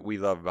at here that we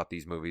love about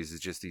these movies, is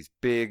just these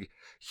big,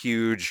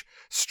 huge,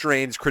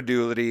 strains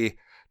credulity,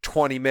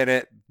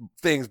 20-minute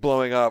things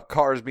blowing up,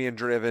 cars being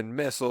driven,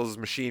 missiles,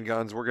 machine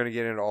guns. We're going to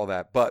get into all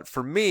that. But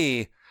for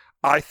me,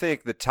 I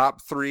think the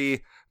top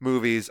 3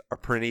 movies are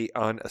pretty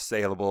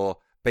unassailable.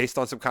 Based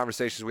on some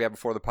conversations we had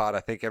before the pod, I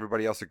think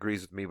everybody else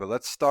agrees with me. But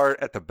let's start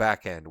at the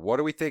back end. What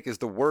do we think is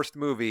the worst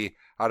movie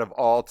out of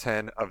all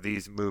 10 of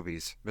these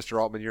movies?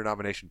 Mr. Altman, your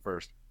nomination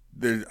first.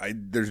 This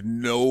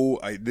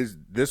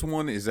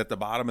one is at the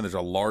bottom, and there's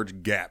a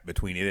large gap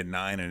between it and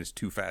 9, and it's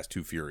Too Fast,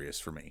 Too Furious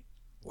for me.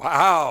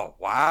 Wow.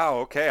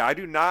 Okay, I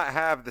do not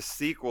have the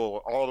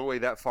sequel all the way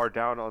that far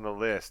down on the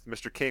list.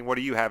 Mr. King, what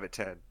do you have at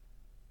 10?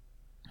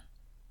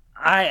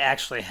 I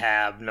actually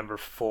have number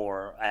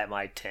 4 at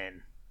my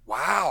 10.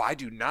 Wow, I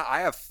do not.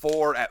 I have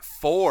 4 at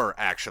 4,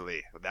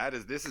 actually.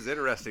 This is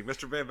interesting.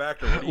 Mr. Van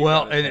Vactor, what do you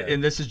Well, got at 10?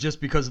 and this is just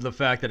because of the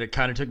fact that it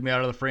kind of took me out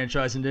of the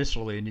franchise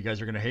initially, and you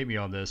guys are going to hate me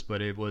on this,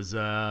 but it was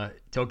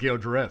Tokyo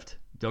Drift.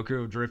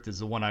 Tokyo Drift is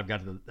the one I've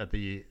got at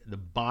the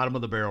bottom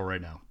of the barrel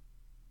right now.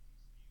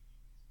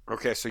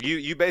 Okay, so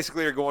you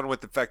basically are going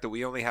with the fact that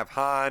we only have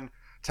Han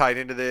tied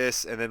into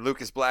this, and then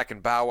Lucas Black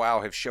and Bow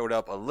Wow have showed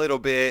up a little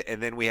bit,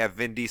 and then we have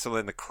Vin Diesel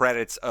in the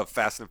credits of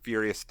Fast and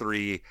Furious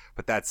 3,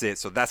 but that's it.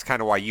 So that's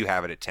kind of why you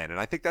have it at 10, and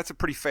I think that's a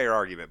pretty fair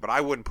argument, but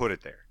I wouldn't put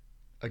it there.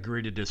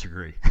 Agree to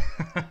disagree.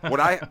 All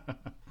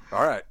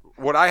right.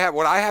 What I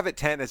have at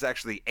 10 is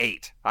actually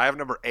 8. I have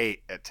number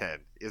 8 at 10.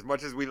 As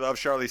much as we love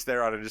Charlize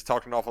Theron and just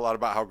talked an awful lot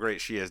about how great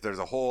she is, there's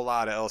a whole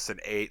lot else in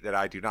 8 that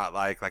I do not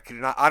like.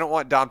 I don't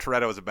want Dom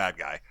Toretto as a bad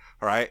guy.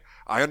 All right.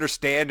 I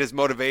understand his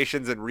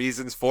motivations and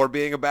reasons for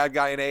being a bad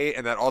guy in 8,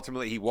 and that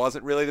ultimately he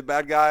wasn't really the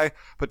bad guy.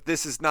 But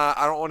this is not.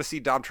 I don't want to see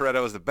Dom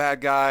Toretto as the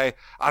bad guy.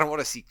 I don't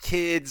want to see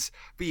kids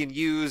being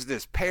used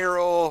as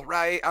peril.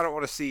 Right. I don't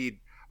want to see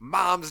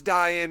mom's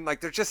dying.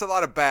 Like, there's just a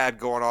lot of bad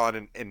going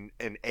on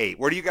in 8.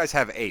 Where do you guys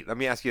have 8? Let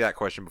me ask you that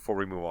question before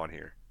we move on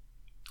here.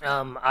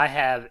 I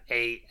have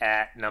 8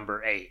 at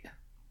number 8.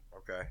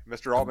 Okay.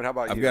 Mr. Altman, how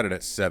about you? I've got it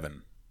at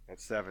 7. At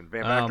 7.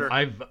 Van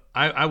Vactor?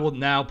 I will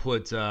now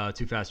put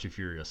Too Fast, Too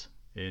Furious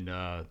in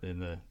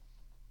the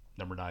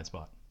number 9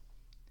 spot.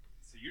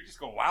 So you're just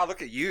going, wow,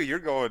 look at you.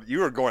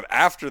 You are going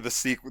after the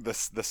sequel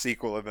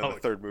and then the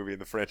third movie in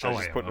the franchise,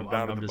 just putting them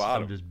down at the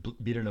bottom. I'm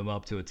just beating them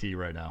up to a T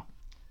right now.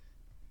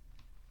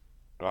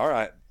 All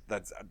right.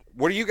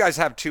 What do you guys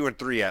have 2 and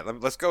 3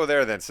 at? Let's go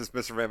there then, since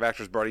Mr. Van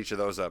Vactor's brought each of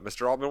those up.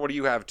 Mr. Altman, what do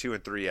you have 2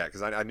 and 3 at?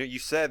 Because I knew you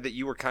said that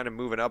you were kind of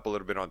moving up a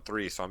little bit on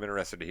 3, so I'm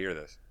interested to hear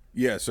this.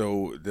 Yeah,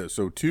 so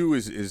 2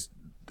 is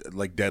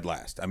like dead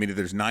last. I mean,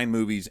 there's 9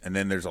 movies, and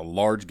then there's a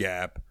large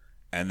gap,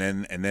 and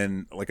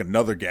then like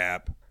another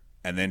gap,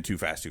 and then Too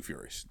Fast, Too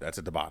Furious. That's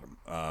at the bottom.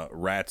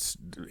 Rats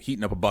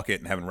heating up a bucket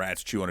and having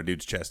rats chew on a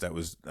dude's chest.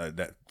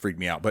 That freaked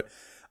me out. But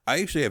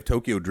I actually have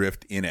Tokyo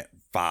Drift in at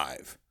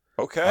 5.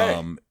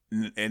 Okay.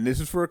 And this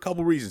is for a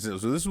couple reasons.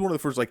 So this is one of the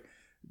first, like,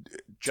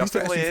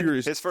 Justin Lin,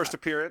 his first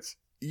appearance.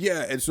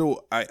 Yeah, and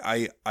so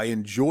I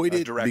enjoyed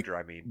it.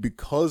 Director,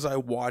 because I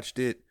watched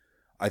it,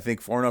 I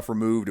think, far enough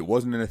removed. It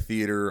wasn't in a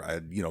theater. I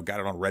got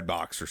it on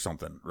Redbox or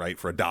something, right,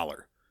 for $1.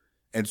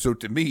 And so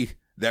to me,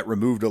 that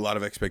removed a lot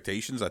of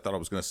expectations. I thought it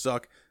was going to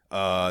suck.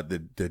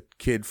 The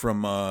kid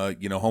from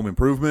Home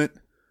Improvement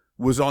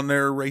was on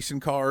there racing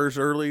cars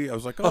early. I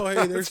was like, oh,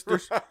 hey, there's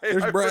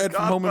Brad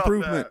from Home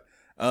Improvement.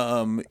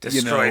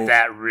 Destroyed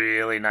that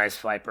really nice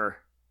Viper.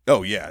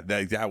 Oh yeah,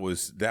 that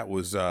was so that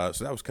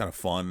was kind of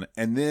fun.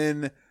 And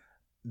then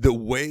the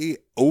way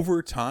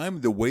over time,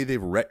 the way they've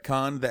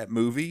retconned that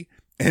movie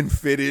and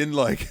fit in,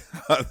 like,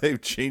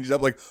 they've changed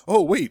up, like,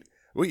 oh wait,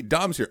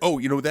 Dom's here. Oh,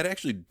 that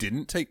actually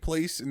didn't take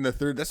place in the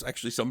third. That's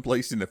actually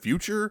someplace in the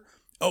future.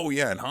 Oh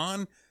yeah, and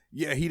Han,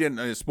 yeah, he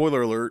didn't.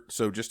 Spoiler alert.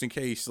 So just in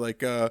case,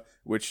 like,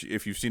 which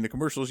if you've seen the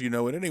commercials, you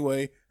know it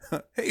anyway.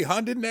 Hey,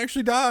 Han didn't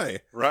actually die.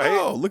 Right.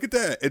 Oh, look at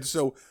that. And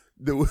so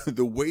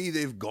the way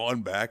they've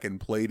gone back and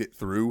played it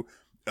through,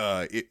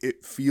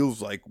 it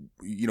feels like,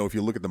 if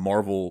you look at the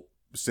Marvel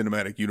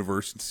Cinematic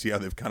Universe and see how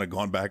they've kind of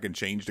gone back and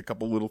changed a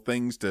couple little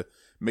things to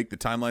make the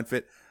timeline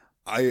fit.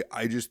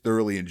 I just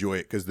thoroughly enjoy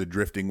it because the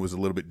drifting was a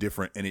little bit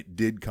different, and it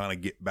did kind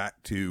of get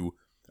back to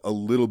a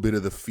little bit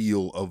of the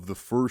feel of the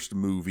first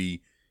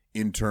movie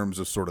in terms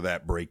of sort of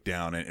that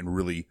breakdown and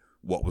really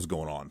what was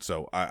going on.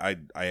 So I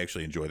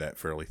actually enjoy that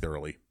fairly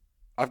thoroughly.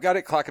 I've got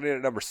it clocking in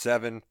at number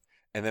 7,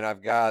 and then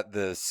I've got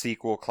the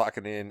sequel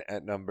clocking in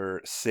at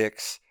number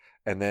 6,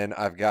 and then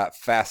I've got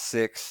Fast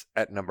 6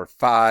 at number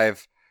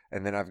 5,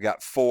 and then I've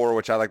got 4,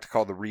 which I like to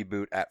call the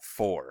reboot, at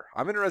 4.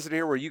 I'm interested to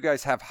hear where you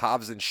guys have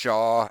Hobbs and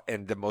Shaw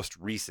and the most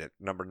recent,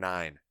 number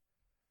 9.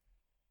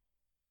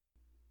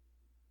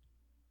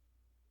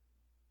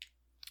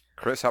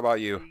 Chris, how about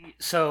you?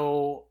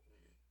 So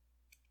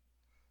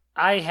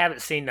I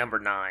haven't seen number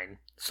 9,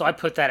 so I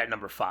put that at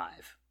number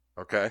 5.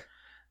 Okay.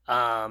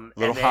 A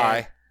little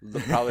high.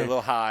 Probably a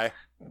little high.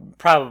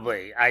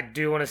 Probably. I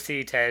do want to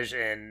see Tej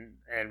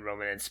and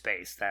Roman in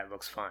space. That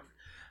looks fun.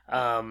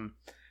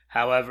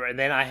 However, and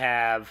then I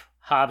have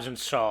Hobbs and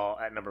Shaw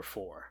at number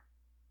 4.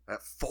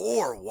 At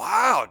 4?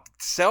 Wow.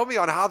 Sell me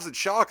on Hobbs and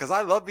Shaw, because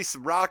I love me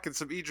some Rock and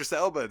some Idris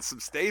Elba and some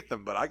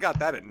Statham, but I got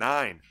that at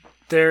 9.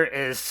 There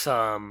is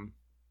some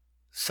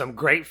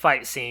great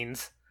fight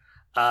scenes.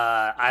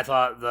 I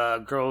thought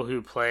the girl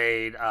who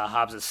played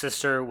Hobbs'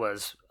 sister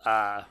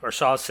or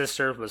Shaw's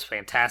sister was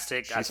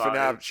fantastic.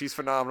 She's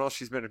phenomenal.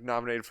 She's been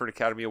nominated for an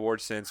Academy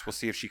Award since. We'll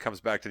see if she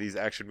comes back to these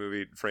action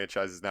movie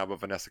franchises now, but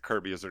Vanessa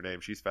Kirby is her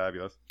name. She's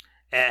fabulous.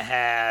 It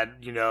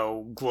had,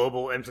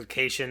 global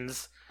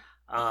implications.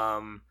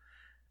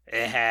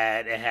 It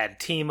had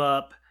team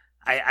up.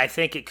 I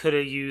think it could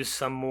have used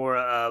some more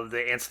of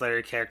the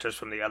ancillary characters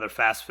from the other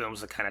Fast films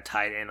to kind of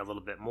tie it in a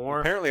little bit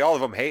more. Apparently, all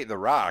of them hate The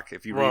Rock.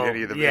 If you read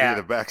any of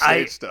the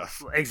backstage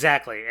stuff,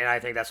 exactly, and I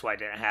think that's why it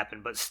didn't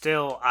happen. But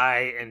still,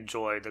 I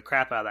enjoyed the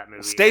crap out of that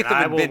movie.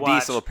 Statham and Vin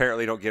Diesel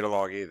apparently don't get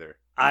along either.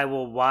 I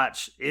will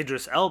watch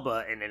Idris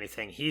Elba in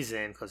anything he's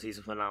in because he's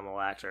a phenomenal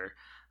actor.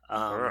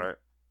 All right.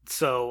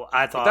 So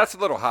I thought but that's a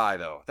little high,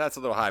 though. That's a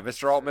little high,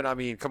 Mr. Altman. I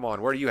mean, come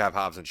on, where do you have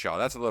Hobbs and Shaw?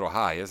 That's a little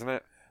high, isn't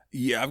it?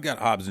 Yeah, I've got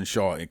Hobbs and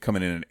Shaw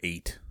coming in an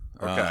 8.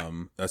 Okay.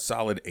 A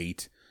solid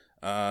 8.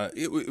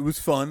 It was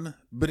fun,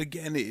 but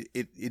again,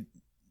 it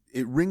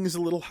rings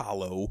a little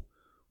hollow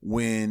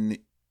when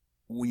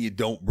you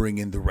don't bring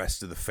in the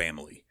rest of the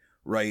family,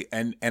 right?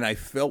 And I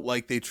felt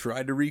like they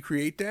tried to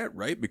recreate that,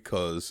 right?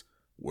 Because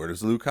where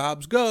does Luke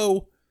Hobbs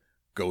go?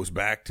 Goes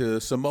back to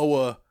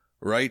Samoa,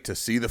 right, to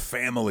see the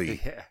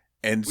family. Yeah.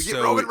 And we so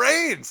get Roman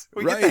Reigns.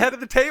 We right. get the head of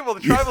the table, the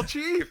tribal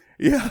chief.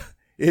 Yeah,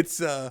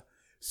 it's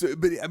So,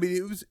 but I mean,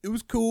 it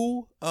was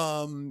cool.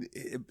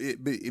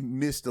 It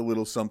missed a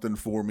little something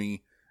for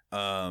me,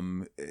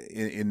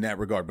 in that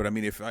regard. But I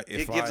mean, if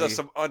it gives us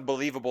some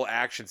unbelievable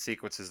action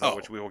sequences, though,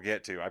 which we will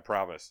get to. I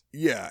promise.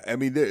 Yeah, I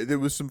mean, there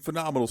was some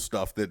phenomenal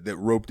stuff that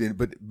roped in,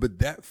 but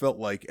that felt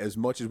like, as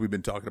much as we've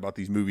been talking about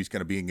these movies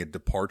kind of being a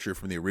departure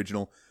from the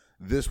original,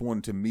 this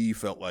one to me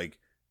felt like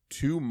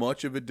too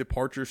much of a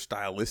departure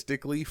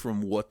stylistically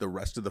from what the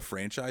rest of the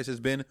franchise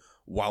has been,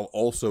 while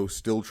also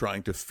still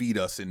trying to feed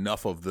us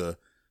enough of the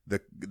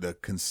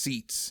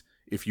conceits,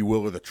 if you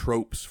will, or the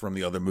tropes from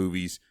the other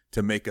movies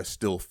to make us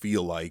still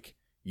feel like,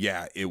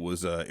 yeah, it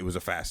was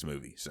a Fast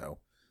movie. So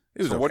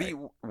it was. So okay.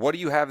 what do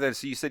you have then?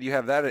 So you said you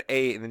have that at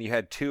 8, and then you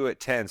had 2 at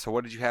 10. So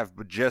what did you have?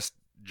 Just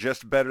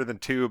better than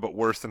 2, but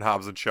worse than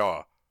Hobbs and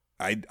Shaw.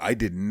 I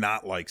did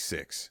not like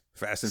 6.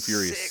 Fast and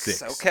Furious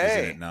 6.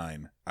 Okay. Is at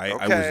 9.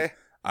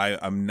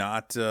 I'm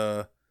not.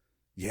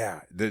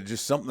 Yeah, there's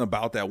just something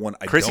about that one.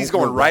 Chrissy's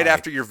going right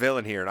after your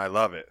villain here, and I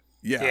love it.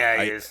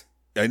 Yeah, he is.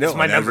 I know. It's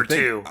my number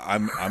 2.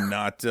 I'm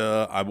not.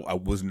 I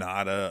was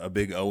not a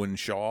big Owen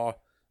Shaw.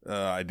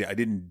 I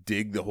didn't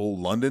dig the whole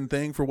London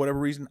thing for whatever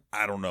reason.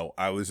 I don't know.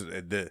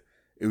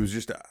 It was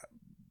just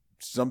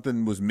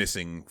something was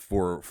missing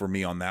for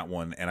me on that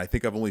one, and I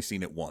think I've only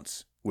seen it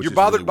once. You're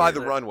bothered by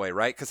the runway,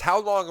 right? Because how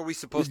long are we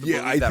supposed to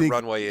believe that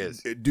runway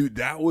is? Dude,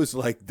 that was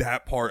like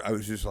that part. I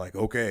was just like,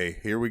 okay,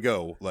 here we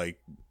go. Like,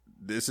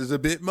 this is a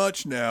bit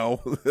much now.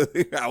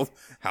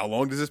 How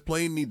long does this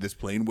plane need? This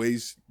plane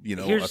weighs,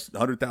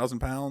 100,000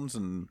 pounds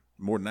and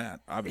more than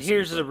that. Obviously,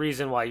 here's the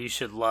reason why you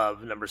should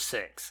love number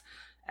 6.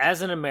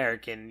 As an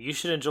American, you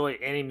should enjoy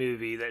any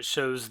movie that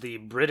shows the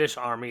British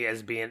Army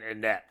as being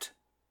inept.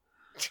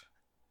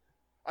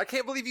 I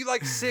can't believe you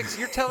like 6.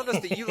 You're telling us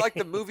that you like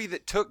the movie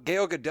that took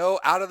Gal Gadot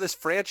out of this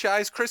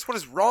franchise? Chris, what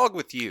is wrong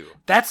with you?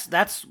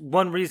 That's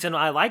one reason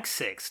I like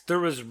 6. There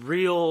was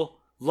real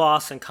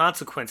loss and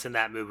consequence in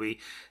that movie.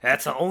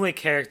 That's the only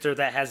character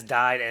that has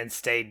died and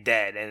stayed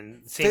dead.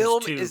 And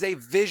film is a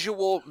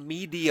visual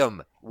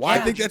medium. Why I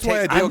think did that's you why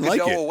I take Gal didn't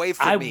like Gadot it. away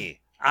from me?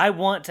 I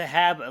want to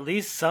have at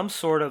least some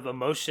sort of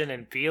emotion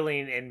and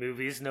feeling in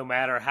movies, no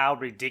matter how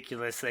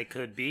ridiculous they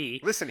could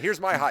be. Listen, here's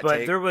my hot take. But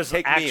take. there was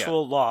take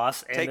actual Mia.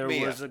 loss, and take there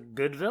Mia. was a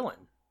good villain.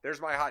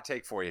 There's my hot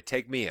take for you.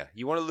 Take Mia.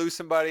 You want to lose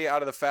somebody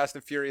out of the Fast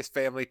and Furious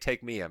family?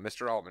 Take Mia.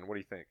 Mr. Altman, what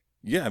do you think?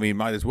 Yeah, I mean,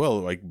 might as well.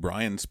 Like,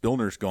 Brian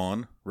Spillner's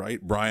gone,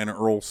 right? Brian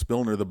Earl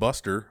Spillner, the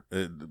Buster.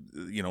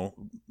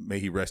 May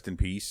he rest in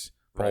peace.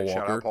 Paul Walker.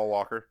 Shout out Paul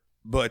Walker.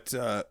 But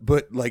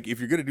like, if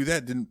you're gonna do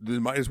that, then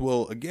might as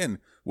well, again,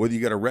 whether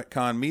you got to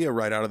retcon Mia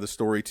right out of the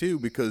story too,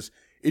 because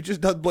it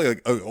just doesn't play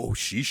like, oh,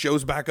 she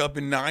shows back up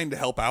in 9 to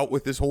help out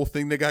with this whole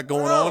thing they got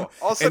going on.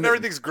 All of a sudden,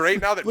 everything's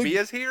great now that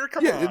Mia's here.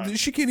 Come on,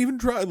 she can't even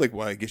drive. Like,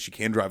 well, I guess she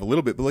can drive a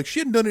little bit, but like, she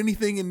hadn't done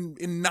anything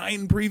in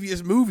 9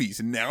 previous movies,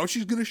 and now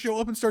she's gonna show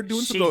up and start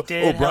doing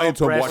something. Oh, Brian's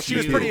home watching. She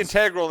was pretty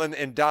integral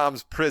in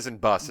Dom's prison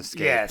bus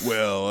escape. Yes.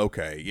 Well,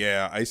 okay,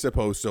 yeah, I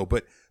suppose so,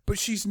 but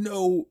she's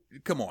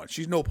come on,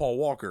 she's no Paul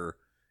Walker.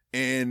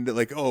 And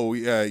like, oh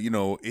yeah,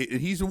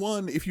 he's the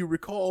one. If you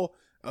recall,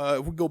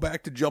 if we go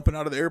back to jumping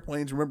out of the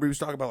airplanes, remember he was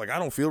talking about like, I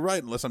don't feel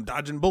right unless I'm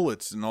dodging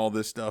bullets and all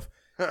this stuff.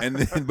 And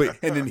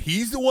then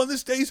he's the one that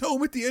stays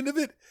home at the end of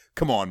it.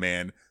 Come on,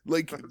 man.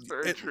 Like, that's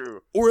very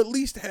true. Or at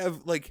least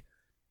have like,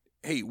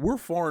 hey, we're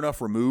far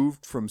enough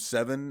removed from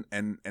 7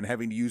 and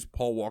having to use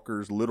Paul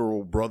Walker's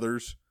literal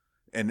brothers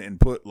and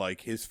put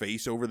like his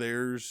face over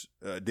theirs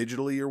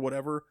digitally or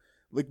whatever.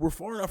 Like, we're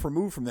far enough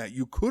removed from that.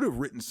 You could have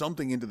written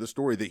something into the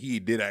story that he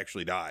did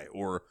actually die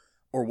or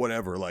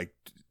whatever. Like,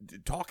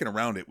 talking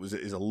around it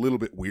is a little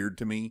bit weird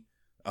to me.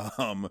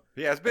 Yeah,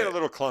 it's been a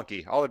little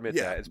clunky. I'll admit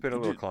that. It's been a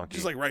little clunky.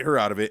 Just like write her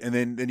out of it, and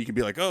then you can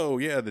be like, oh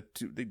yeah,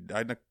 they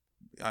died in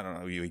I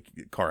don't know,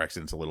 car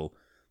accident's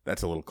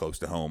that's a little close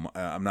to home.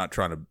 I'm not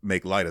trying to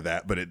make light of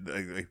that, but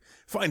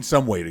find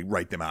some way to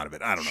write them out of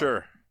it. I don't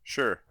know.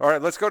 Sure. All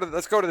right, let's go to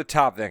the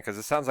top then, because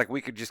it sounds like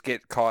we could just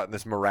get caught in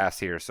this morass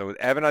here. So,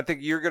 Evan, I think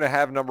you're going to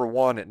have number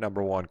 1 at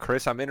number 1.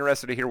 Chris, I'm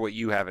interested to hear what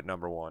you have at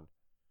number 1.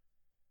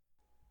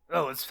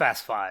 Oh, it's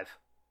Fast 5.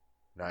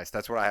 Nice.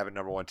 That's what I have at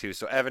number 1 too.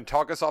 So Evan,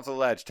 talk us off the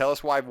ledge. Tell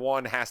us why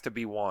 1 has to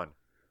be 1.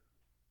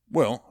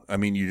 Well, I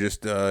mean, you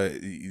just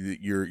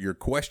your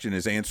question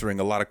is answering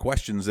a lot of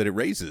questions that it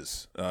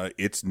raises.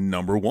 It's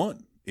number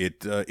 1.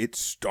 It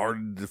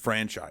started the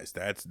franchise.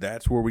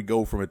 That's where we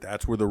go from it.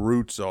 That's where the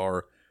roots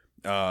are.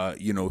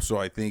 So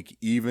I think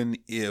even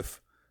if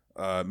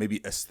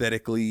maybe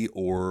aesthetically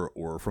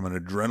or from an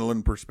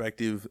adrenaline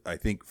perspective, I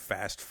think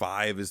Fast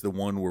 5 is the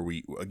one where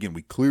we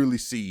clearly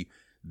see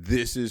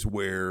this is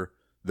where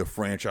the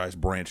franchise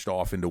branched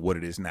off into what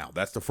it is now.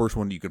 That's the first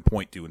one you can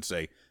point to and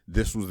say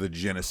this was the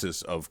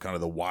genesis of kind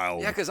of the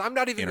wild. Yeah, because I'm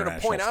not even going to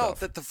point out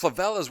that the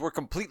favelas were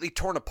completely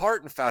torn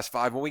apart in Fast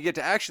 5 when we get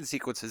to action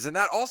sequences, and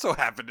that also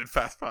happened in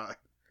Fast 5.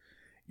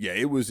 Yeah,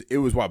 it was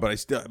wild,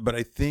 but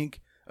I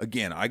think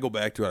again, I go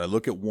back to it. I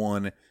look at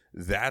 1.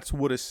 That's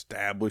what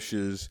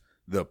establishes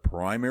the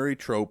primary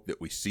trope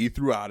that we see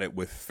throughout it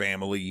with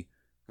family.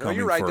 No,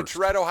 you're right. First. The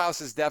Toretto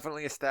house is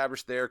definitely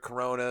established there.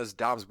 Coronas,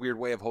 Dom's weird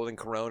way of holding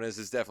Coronas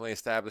is definitely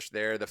established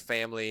there. The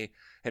family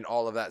and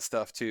all of that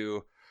stuff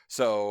too.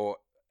 So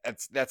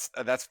that's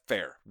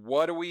fair.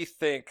 What do we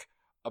think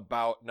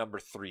about number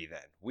 3 then?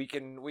 We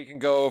can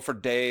go for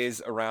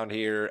days around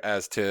here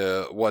as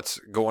to what's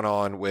going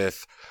on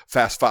with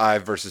Fast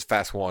 5 versus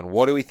Fast 1.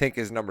 What do we think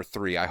is number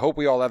 3? I hope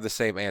we all have the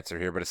same answer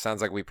here, but it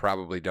sounds like we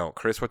probably don't.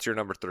 Chris, what's your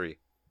number 3?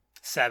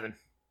 7.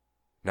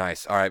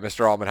 Nice. All right,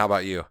 Mr. Altman, how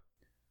about you?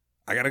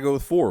 I got to go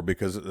with 4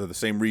 because of the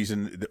same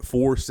reason that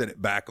 4 set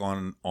it back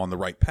on the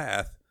right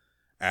path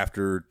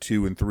after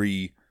 2 and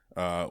 3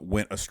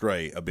 went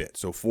astray a bit.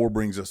 So 4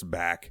 brings us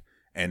back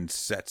and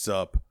sets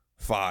up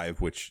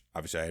 5, which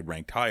obviously I had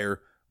ranked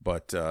higher.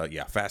 But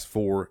Fast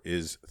 4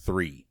 is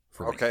 3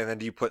 for me. Okay, then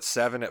do you put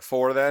 7 at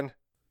 4 then?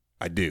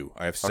 I do.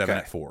 I have 7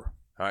 at 4.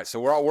 All right, so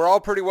we're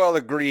all pretty well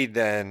agreed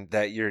then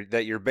that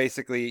you're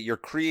basically your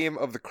cream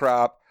of the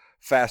crop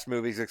Fast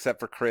movies, except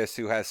for Chris,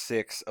 who has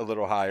 6 a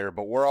little higher.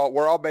 But we're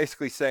all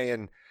basically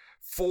saying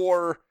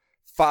 4,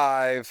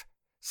 5,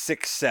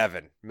 6,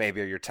 7 maybe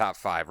are your top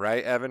 5,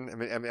 right,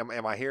 Evan?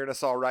 Am I hearing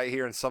us all right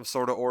here in some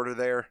sort of order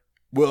there?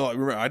 Well,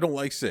 remember, I don't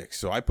like 6,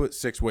 so I put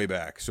 6 way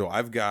back. So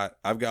I've got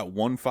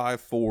 1,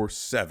 5, 4,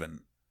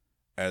 7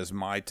 as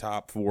my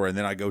top 4, and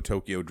then I go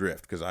Tokyo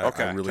Drift because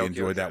I really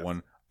enjoyed that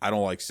one. I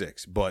don't like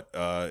 6, but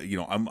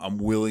I'm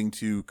willing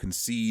to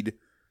concede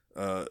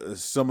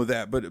some of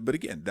that. But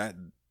again, that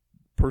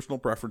personal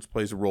preference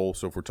plays a role.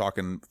 So if we're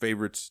talking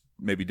favorites,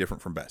 maybe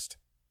different from best.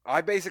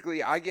 I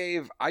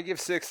give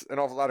 6 an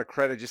awful lot of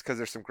credit just because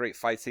there's some great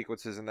fight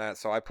sequences in that.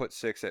 So I put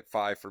 6 at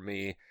 5 for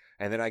me,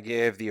 and then I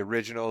give the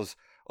originals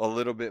a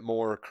little bit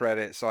more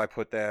credit, so I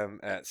put them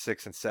at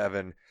 6 and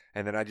 7.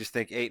 And then I just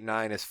think 8 and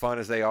 9, as fun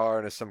as they are,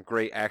 and as some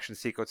great action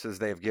sequences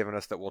they have given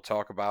us that we'll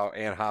talk about,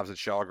 and Hobbs and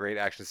Shaw, great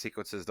action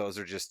sequences. Those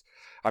are just,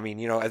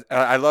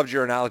 I loved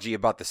your analogy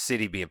about the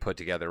city being put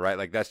together, right?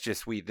 Like that's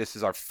just, this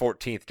is our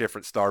 14th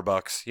different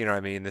Starbucks, you know what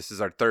I mean? This is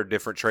our 3rd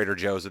different Trader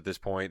Joe's at this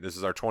point. This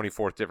is our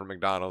 24th different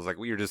McDonald's. Like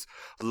we are just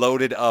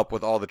loaded up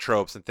with all the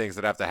tropes and things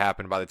that have to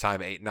happen by the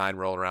time 8 and 9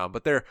 roll around,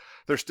 but they're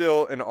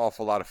still an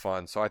awful lot of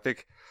fun. So I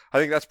think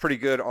that's pretty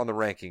good on the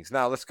rankings.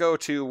 Now let's go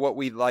to what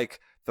we like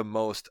the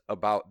most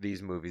about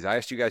these movies. I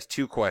asked you guys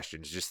 2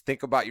 questions. Just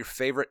think about your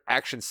favorite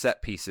action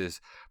set pieces,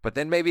 but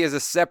then maybe as a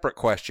separate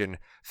question,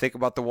 think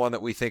about the one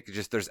that we think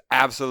just there's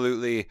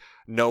absolutely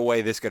no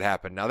way this could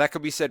happen. Now that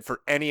could be said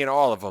for any and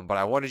all of them, but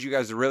I wanted you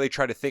guys to really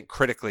try to think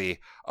critically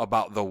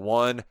about the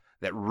one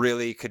that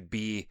really could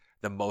be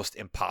the most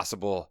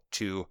impossible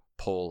to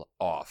pull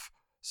off.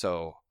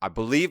 So I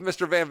believe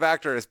Mr. Van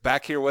Vactor is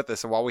back here with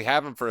us. And while we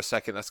have him for a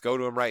second, let's go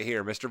to him right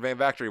here. Mr. Van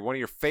Vactor, one of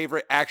your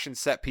favorite action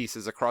set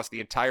pieces across the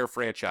entire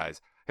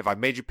franchise. If I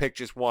made you pick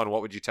just one,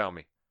 what would you tell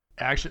me?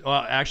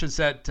 Action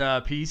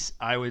set piece,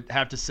 I would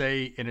have to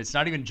say, and it's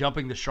not even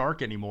jumping the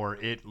shark anymore.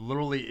 It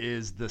literally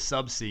is the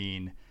sub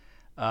scene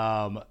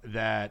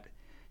that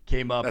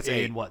came up That's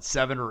in 8.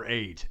 7 or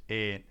 8,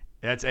 and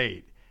that's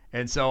 8.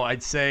 And so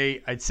I'd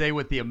say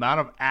with the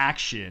amount of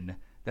action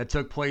that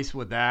took place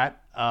with that,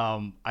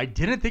 I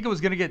didn't think it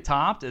was going to get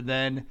topped, and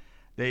then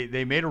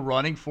they made a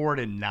running for it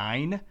in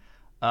 9.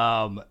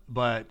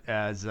 But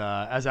as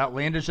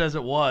outlandish as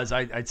it was,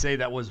 I'd say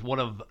that was one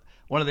of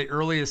the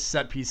earliest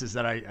set pieces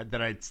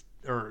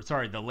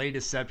the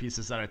latest set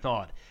pieces that I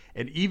thought.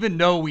 And even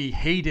though we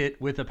hate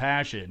it with a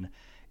passion,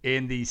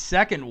 in the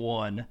second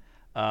one,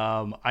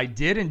 I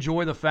did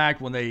enjoy the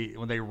fact when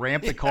they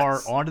ramped the car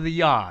onto the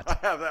yacht. I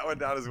have that one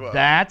down as well.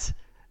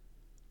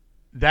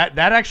 That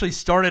actually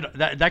started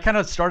that kind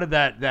of started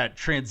that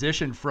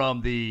transition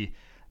from the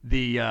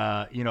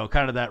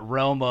kind of that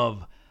realm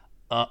of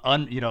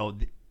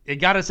it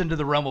got us into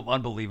the realm of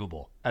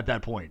unbelievable at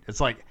that point. It's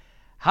like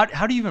how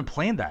do you even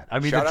plan that? I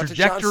mean, Shout the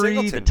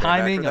trajectory, the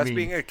timing. That's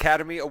being an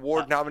Academy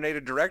Award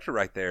nominated director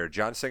right there.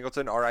 John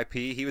Singleton,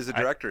 R.I.P. He was the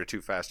director of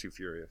Too Fast, Too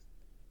Furious.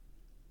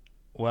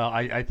 Well,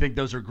 I think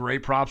those are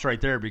great props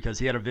right there because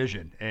he had a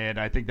vision, and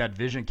I think that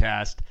vision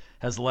cast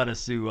has led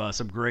us to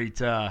some great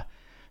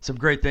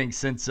things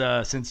since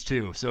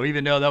 2. So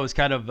even though that was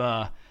kind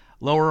of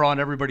lower on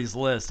everybody's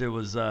list. It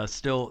was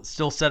still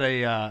set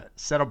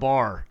a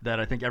bar that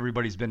I think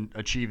everybody's been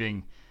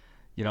achieving.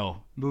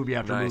 Movie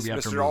after Nice. movie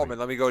after Mr. movie. Altman,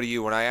 let me go to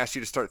you. When I asked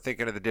you to start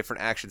thinking of the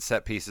different action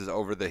set pieces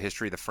over the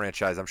history of the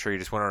franchise, I'm sure you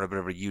just went on a bit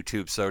of a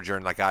YouTube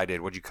sojourn like I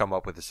did. What'd you come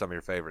up with as some of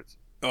your favorites?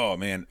 Oh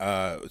man,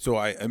 so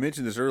I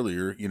mentioned this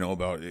earlier,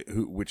 about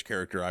which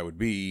character I would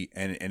be,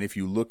 and if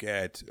you look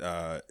at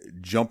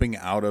dropping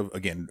out of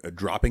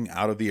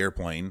the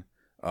airplane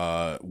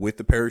with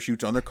the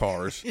parachutes on their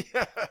cars,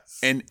 Yes.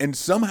 and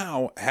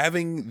somehow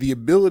having the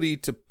ability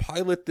to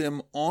pilot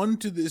them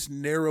onto this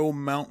narrow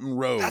mountain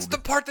road. That's the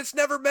part that's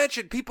never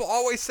mentioned. People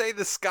always say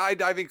the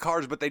skydiving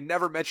cars, but they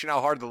never mention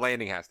how hard the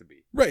landing has to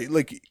be. Right,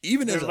 like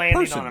even They're as a landing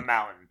person, on a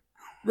mountain.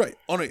 right,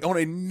 on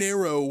a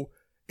narrow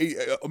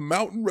a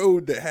mountain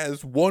road that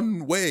has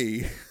one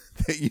way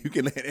that you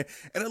can land.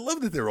 And I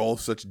love that they're all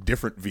such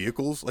different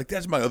vehicles. Like,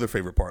 that's my other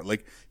favorite part.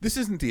 Like, this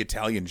isn't the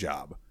Italian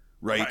Job,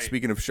 right?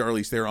 Speaking of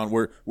Charlize Theron,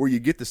 where you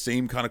get the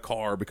same kind of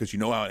car because you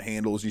know how it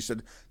handles. You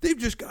said they've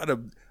just got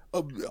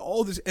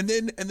all this, and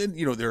then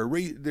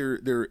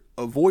they're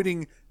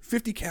avoiding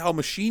 50 cal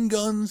machine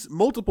guns,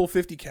 multiple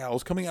 50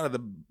 cals coming out of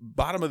the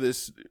bottom of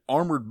this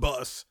armored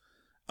bus.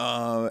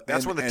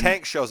 That's when the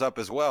tank shows up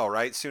as well,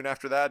 right? Soon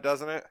after that,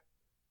 doesn't it?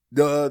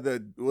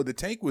 The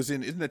tank was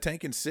in. Isn't the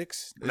tank in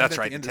 6? That's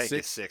right. The tank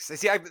is 6.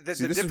 See,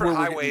 the different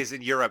highways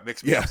in Europe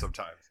mix me up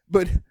sometimes.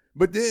 But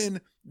then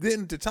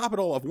to top it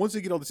all off, once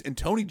they get all this, and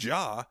Tony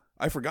Jaa,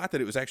 I forgot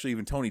that it was actually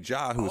even Tony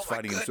Jaa who was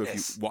fighting him. So if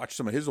you watch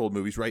some of his old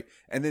movies, right,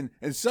 and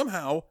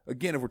somehow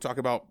again, if we're talking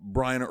about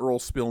Brian Earl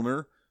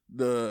Spillner,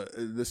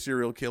 the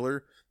serial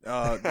killer,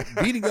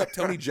 beating up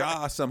Tony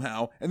Jaa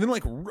somehow, and then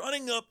like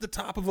running up the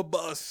top of a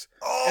bus.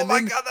 Oh my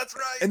God, that's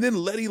right. And then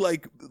Letty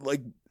like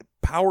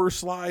power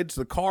slides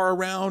the car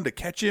around to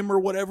catch him or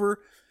whatever,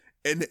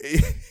 and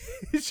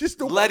it's just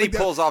Letty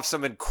pulls off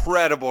some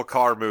incredible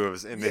car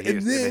moves in the history.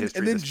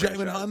 And then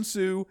Jaimin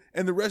Hansu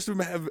and the rest of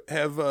them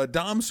have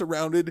Dom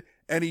surrounded,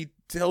 and he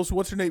tells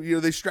what's her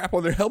name. They strap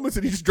on their helmets,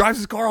 and he just drives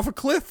his car off a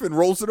cliff and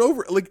rolls it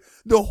over. Like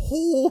the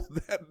whole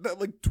that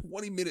like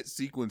 20-minute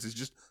sequence is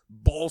just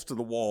balls to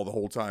the wall the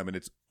whole time, and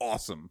it's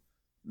awesome.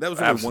 That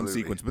was only one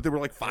sequence, but there were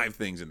like 5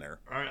 things in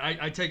there. All right,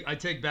 I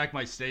take back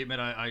my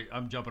statement.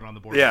 I'm jumping on the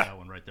board with that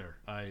one right there.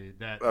 I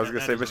was going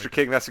to say, Mr.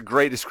 King, that's a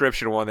great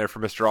description one there for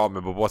Mr.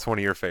 Altman, but what's one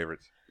of your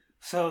favorites?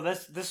 So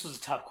this was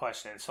a tough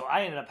question. So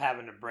I ended up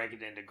having to break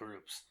it into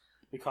groups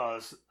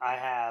because I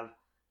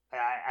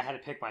had to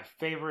pick my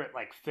favorite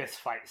like fist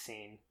fight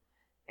scene,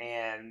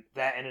 and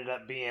that ended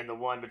up being the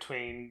one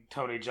between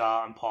Tony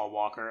Jaa and Paul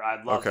Walker.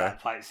 I love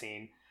that fight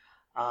scene.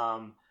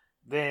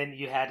 Then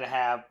you had to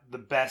have the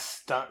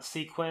best stunt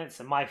sequence,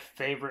 and my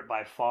favorite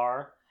by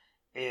far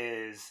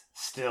is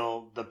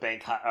still the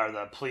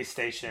the police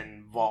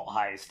station vault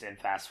heist in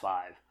Fast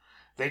 5.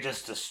 They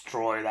just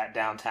destroy that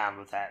downtown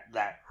with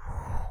that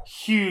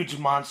huge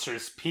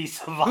monstrous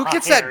piece of iron. Who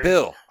gets that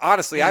bill?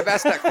 Honestly, I've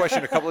asked that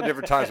question a couple of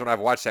different times when I've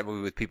watched that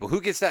movie with people.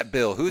 Who gets that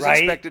bill? Who's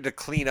expected to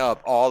clean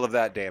up all of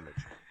that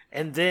damage?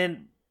 And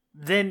then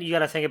you got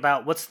to think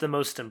about what's the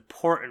most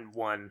important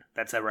one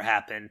that's ever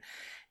happened.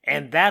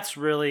 And that's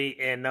really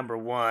in number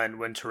 1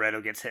 when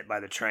Toretto gets hit by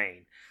the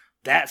train.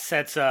 That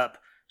sets up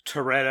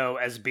Toretto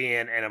as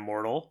being an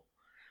immortal,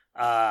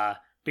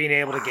 being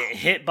able to get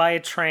hit by a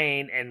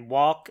train and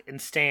walk and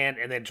stand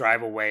and then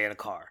drive away in a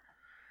car.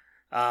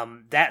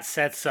 That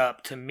sets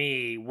up, to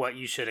me, what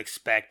you should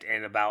expect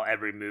in about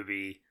every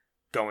movie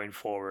going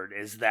forward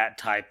is that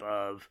type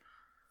of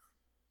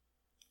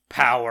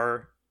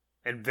power,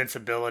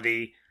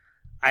 invincibility.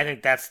 I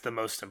think that's the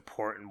most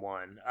important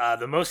one.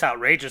 The most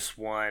outrageous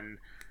one...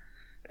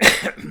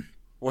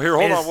 Well, here,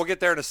 hold on. We'll get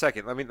there in a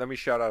second. Let me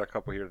shout out a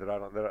couple here that I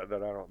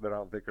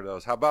don't think are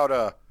those. How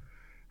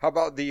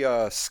about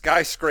the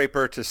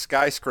skyscraper to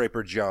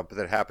skyscraper jump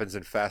that happens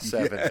in Fast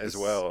 7 as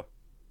well?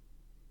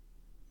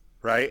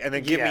 Right, and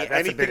then give me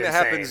anything that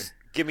happens.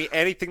 Give me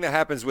anything that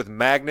happens with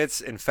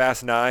magnets in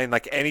Fast 9.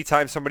 Like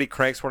anytime somebody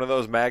cranks one of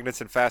those magnets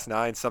in Fast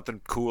 9,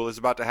 something cool is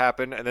about to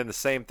happen. And then the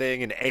same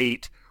thing in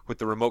 8 with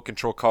the remote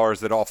control cars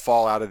that all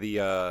fall out of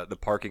the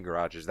parking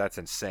garages. That's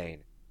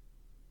insane.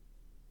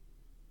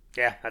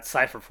 Yeah, that's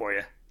Cypher for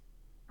you.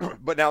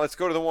 But now let's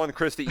go to the one,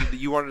 Chris, that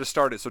you wanted to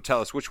start it. So tell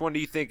us, which one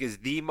do you think is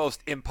the most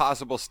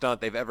impossible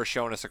stunt they've ever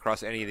shown us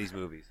across any of these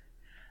movies?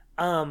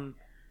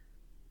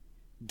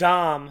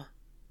 Dom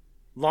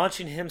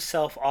launching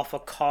himself off a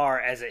car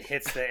as it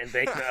hits the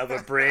embankment of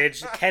a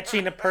bridge,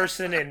 catching a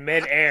person in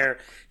midair,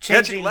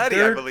 changing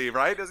Letty, I believe,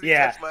 right? Does he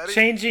catch Letty?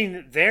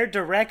 Changing their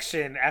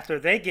direction after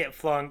they get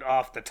flung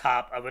off the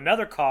top of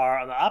another car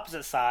on the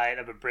opposite side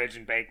of a bridge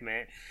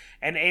embankment,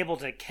 and able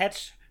to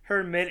catch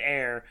her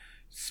midair,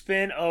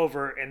 spin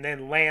over, and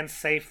then land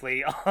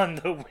safely on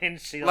the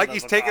windshield. Like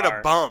he's taking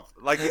a bump,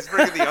 like he's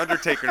bringing the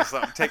Undertaker or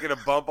something, taking a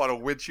bump on a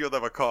windshield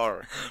of a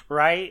car.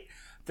 Right?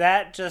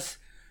 That just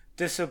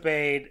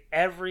disobeyed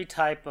every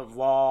type of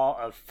law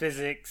of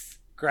physics,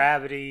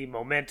 gravity,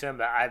 momentum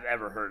that I've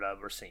ever heard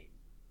of or seen.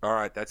 All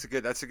right, that's a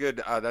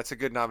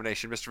good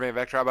nomination, Mr. Van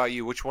Vector. How about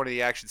you? Which one of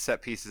the action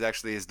set pieces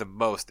actually is the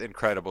most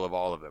incredible of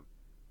all of them?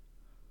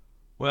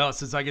 Well,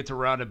 since I get to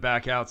round it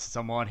back out since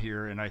I'm on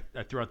here and I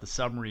threw out the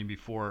submarine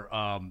before,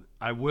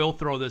 I will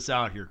throw this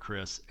out here,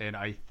 Chris, and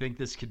I think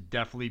this could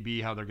definitely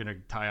be how they're going to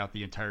tie out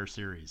the entire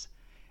series.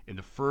 In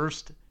the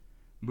first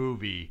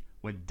movie,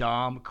 when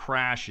Dom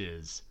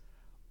crashes,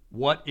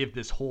 what if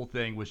this whole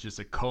thing was just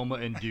a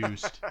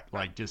coma-induced,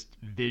 like, just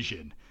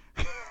vision?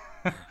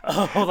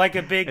 Oh, like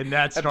a big, and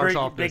that starts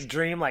off big this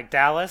dream, like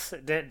Dallas.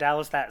 Did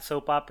Dallas, that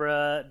soap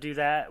opera, do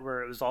that,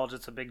 where it was all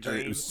just a big dream?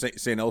 It was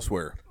St.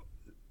 Elsewhere.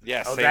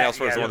 Yes, Oh, St. that-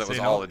 Elsewhere is yeah, the one that was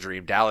St. all a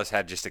dream. Dallas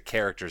had just a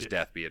character's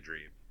death be a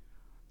dream.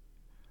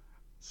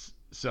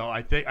 So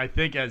I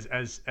think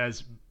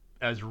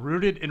as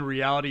rooted in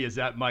reality as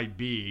that might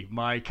be,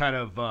 my kind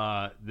of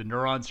the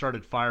neurons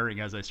started firing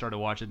as I started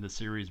watching the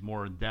series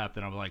more in depth,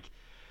 and I'm like,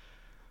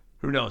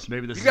 who knows?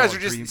 Maybe this You is guys all are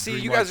just dream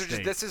you guys are state.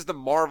 just this is the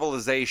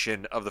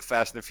marvelization of the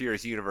Fast and the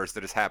Furious universe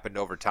that has happened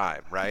over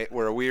time, right?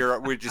 Where we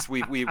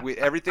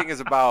everything is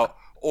about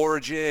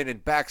origin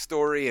and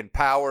backstory and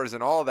powers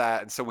and all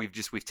that, and so we've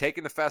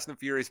taken the Fast and the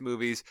Furious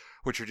movies,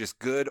 which are just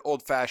good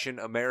old-fashioned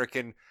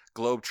American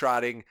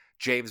globe-trotting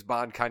James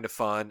Bond kind of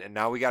fun, and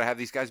now we got to have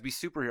these guys be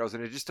superheroes,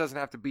 and it just doesn't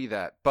have to be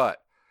that.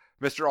 But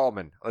Mr.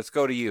 Allman, let's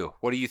go to you.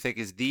 What do you think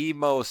is the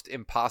most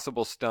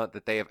impossible stunt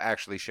that they have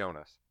actually shown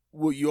us?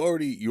 Well, you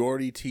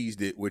already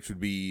teased it, which would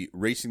be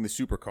racing the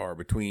supercar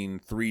between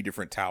 3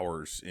 different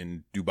towers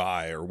in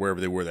Dubai or wherever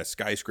they were, that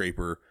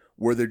skyscraper,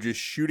 where they're just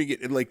shooting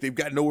it and like they've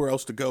got nowhere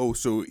else to go.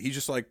 So he's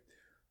just like,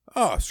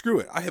 screw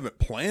it. I haven't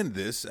planned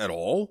this at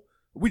all.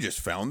 We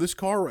just found this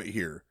car right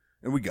here.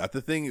 And we got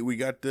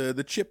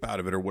the chip out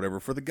of it or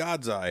whatever for the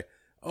God's Eye.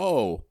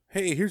 Oh,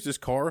 hey, here's this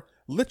car.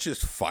 Let's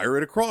just fire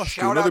it across to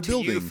Shout another out to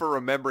building. you for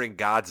remembering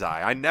God's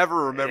Eye. I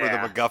never remember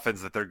Yeah. the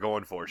MacGuffins that they're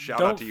going for.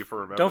 Shout out to you for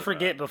remembering. Don't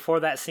forget, before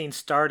that scene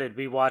started,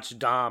 we watched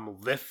Dom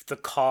lift the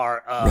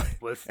car up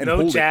with And no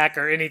hold it. jack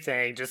or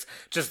anything.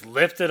 Just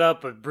lift it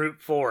up with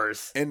brute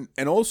force. And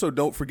also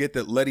don't forget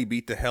that Letty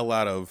beat the hell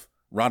out of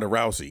Ronda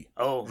Rousey.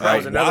 Oh, that Right,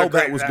 was another while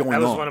that great. was That going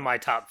was on. one of my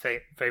top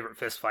favorite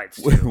fist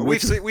fights too.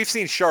 We've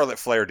seen Charlotte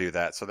Flair do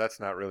that, so that's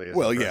not really as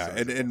Well, yeah,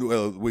 impressive. and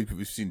well,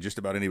 we've seen just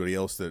about anybody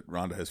else that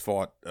Ronda has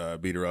fought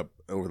beat her up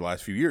over the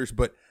last few years.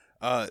 But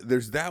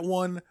there's that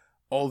one.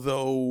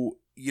 Although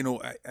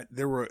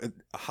there were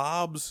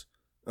Hobbs.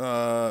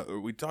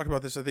 We talked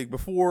about this, I think,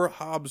 before.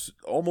 Hobbs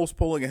almost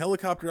pulling a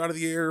helicopter out of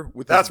the air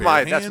with his that's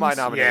my bare hands.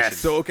 nomination. Yes.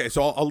 So okay,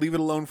 so I'll leave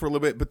it alone for a little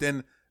bit. But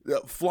then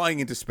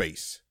flying into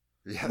space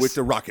Yes. with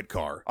the rocket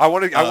car. I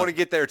want to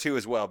get there too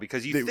as well,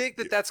 because you they- think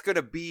that that's going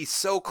to be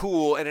so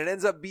cool, and it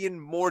ends up being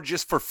more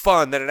just for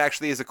fun than it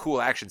actually is a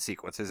cool action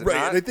sequence, is it Right,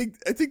 not? and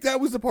I think that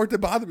was the part that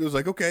bothered me. It was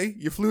like, okay,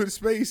 you flew into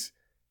space,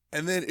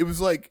 and then it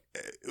was like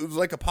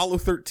Apollo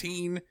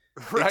 13,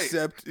 Right.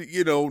 except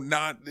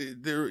not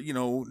there,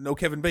 no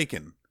Kevin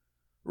Bacon,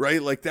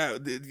 right? Like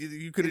that,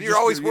 you could. And you're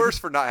always worse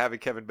for not having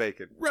Kevin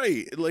Bacon.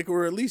 right? Like,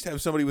 or at least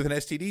have somebody with an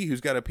STD who's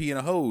got to pee in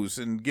a hose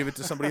and give it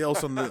to somebody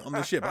else on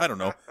the ship. I don't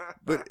know,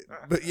 but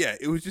yeah,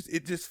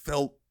 it just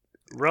felt.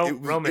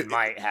 Roman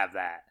might have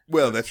that.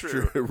 Well, that's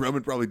true. true.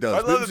 Roman probably does. I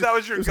but love that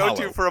was your it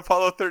go-to hollow. for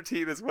Apollo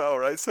 13 as well,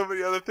 right? So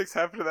many other things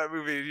happen to that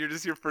movie,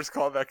 and your first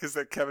callback is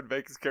that Kevin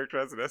Bacon's character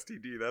has an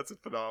STD. That's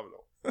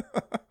phenomenal.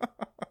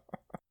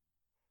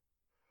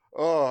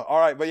 Oh, all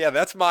right. But yeah,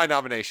 that's my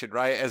nomination,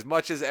 right? As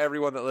much as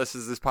everyone that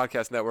listens to this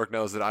podcast network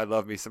knows that I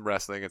love me some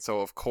wrestling. And so,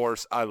 of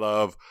course, I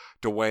love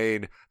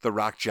Dwayne The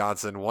Rock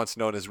Johnson, once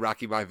known as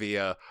Rocky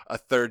Maivia, a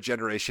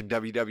third-generation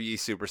WWE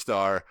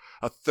superstar,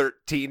 a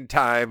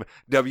 13-time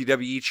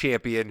WWE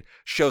champion,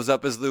 shows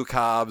up as Luke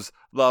Hobbs.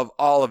 Love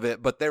all of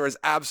it, but there is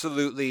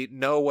absolutely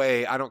no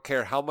way, I don't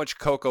care how much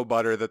cocoa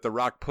butter that The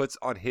Rock puts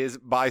on his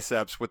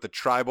biceps with the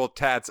tribal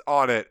tats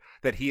on it,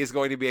 that he is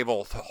going to be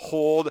able to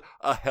hold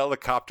a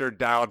helicopter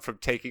down from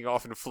taking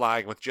off and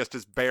flying with just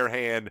his bare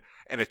hand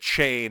and a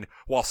chain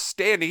while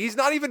standing. He's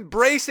not even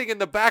bracing in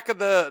the back of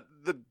the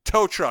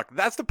tow truck.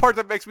 That's the part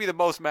that makes me the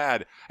most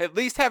mad. At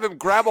least have him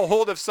grab a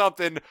hold of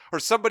something or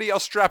somebody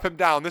else strap him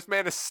down. This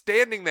man is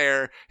standing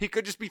there. He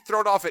could just be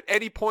thrown off at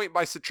any point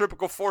by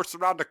centripetal force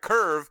around a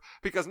curve,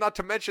 because not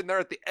to mention they're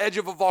at the edge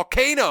of a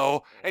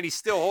volcano and he's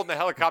still holding the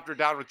helicopter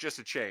down with just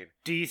a chain.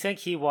 Do you think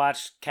he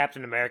watched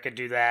Captain America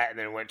do that and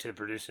then went to the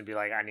producer and be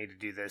like, I need to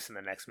do this in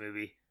the next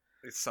movie?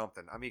 It's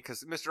something. I mean,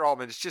 because Mr.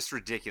 Allman, it's just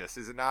ridiculous,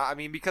 is it not? I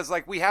mean, because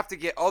we have to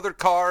get other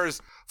cars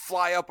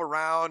fly up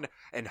around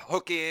and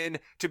hook in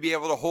to be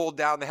able to hold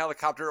down the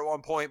helicopter at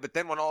one point. But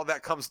then when all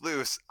that comes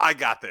loose, I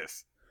got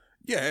this.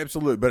 Yeah,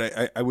 absolutely.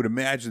 But I would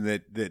imagine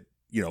that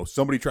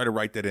somebody tried to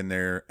write that in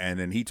there, and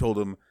then he told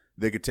them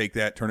they could take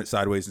that, turn it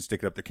sideways, and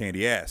stick it up their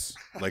candy ass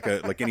like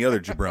any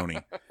other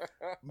jabroni.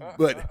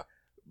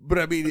 But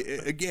I mean,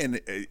 again,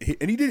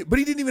 and he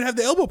didn't even have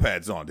the elbow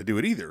pads on to do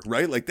it either,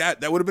 right? Like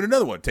that would have been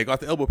another one. Take off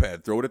the elbow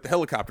pad, throw it at the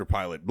helicopter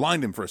pilot,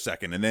 blind him for a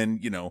second, and then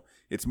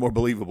it's more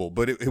believable.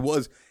 But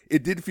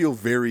it did feel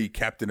very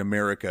Captain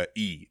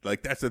America-y.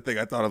 Like that's the thing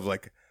I thought of.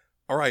 Like,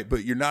 All right,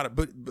 but you're not.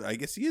 But I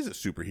guess he is a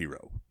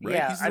superhero, right?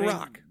 Yeah, He's the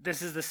Rock.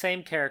 This is the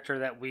same character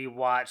that we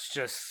watch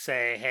just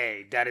say,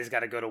 "Hey, Daddy's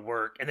got to go to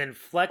work," and then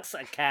flex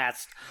a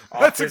cast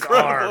off That's his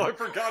incredible. arm. I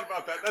forgot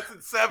about that. That's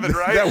in 7,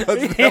 right?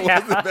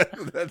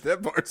 that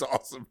part's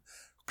awesome.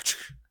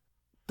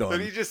 Done.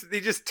 And he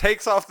just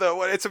takes off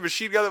it's a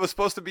machine gun that was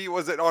supposed to be,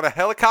 was it on a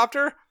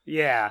helicopter?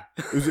 Yeah.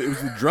 It was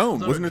the drone,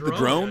 wasn't it? The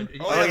drone?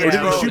 Oh, yeah, Or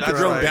did he shoot the that's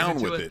drone right. down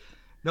with it?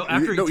 No,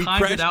 after No, he he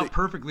timed it crashed out it.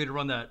 perfectly to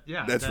run that.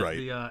 Yeah, That's right.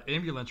 The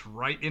ambulance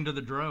right into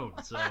the drone.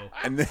 So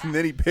And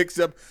then he picks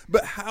up.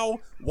 But how?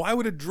 Why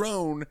would a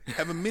drone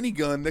have a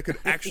minigun that could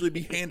actually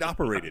be hand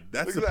operated?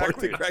 That's the part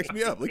that cracks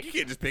me up. Like, you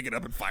can't just pick it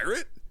up and fire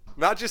it.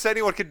 Not just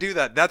anyone can do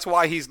that. That's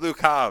why he's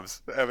Luke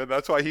Hobbs, Evan.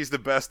 That's why he's the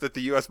best that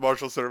the U.S.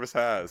 Marshal Service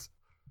has.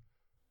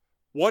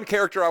 One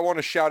character I want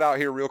to shout out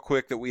here real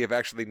quick that we have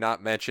actually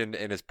not mentioned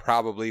and is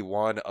probably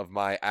one of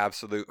my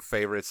absolute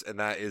favorites, and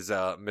that is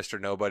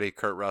Mr. Nobody,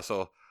 Kurt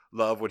Russell.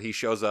 Love when he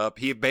shows up.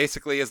 He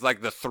basically is like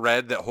the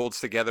thread that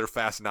holds together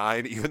Fast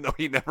 9, even though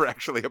he never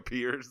actually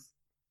appears.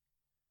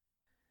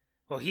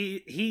 Well,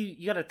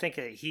 you got to think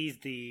that he's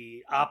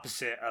the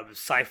opposite of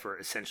Cypher,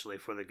 essentially,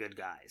 for the good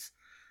guys.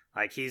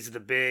 Like, he's the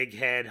big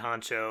head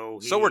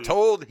honcho. So we're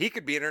told. He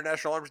could be an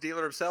international arms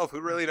dealer himself. Who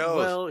really knows?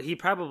 Well, he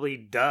probably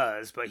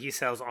does, but he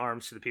sells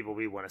arms to the people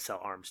we want to sell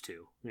arms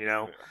to, you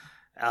know?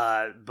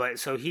 But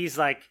so he's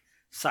like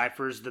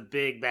Cypher's the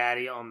big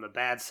baddie on the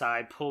bad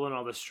side, pulling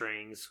all the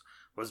strings,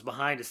 was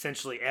behind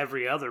essentially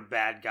every other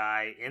bad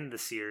guy in the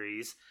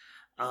series.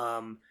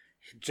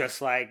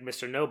 Just like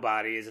Mr.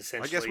 Nobody is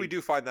essentially... I guess we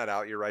do find that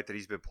out. You're right that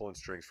he's been pulling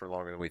strings for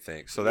longer than we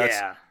think. So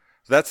yeah.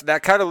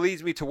 that kind of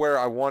leads me to where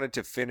I wanted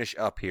to finish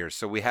up here.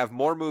 So we have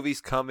more movies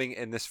coming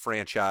in this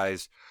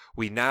franchise.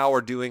 We now are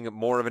doing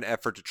more of an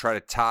effort to try to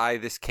tie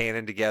this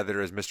canon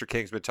together, as Mr.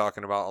 King's been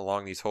talking about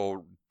along this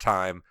whole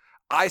time.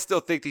 I still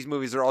think these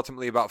movies are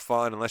ultimately about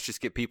fun, and let's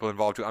just get people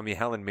involved too. I mean,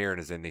 Helen Mirren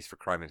is in these, for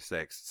crime's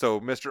sakes. So,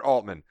 Mr.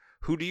 Altman,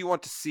 who do you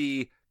want to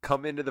see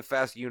come into the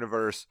Fast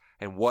universe,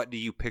 and what do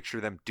you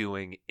picture them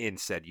doing in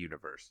said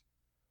universe?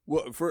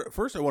 Well,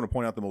 first I want to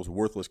point out the most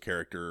worthless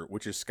character,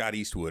 which is Scott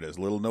Eastwood as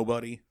Little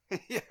Nobody.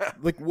 Yeah.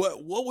 Like,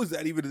 what was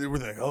that even? They were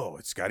like, oh,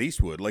 it's Scott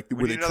Eastwood. Like,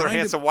 were they another trying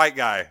handsome white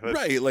guy.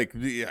 Right, like,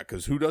 yeah,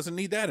 because who doesn't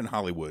need that in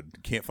Hollywood?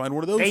 Can't find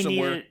one of those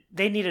somewhere.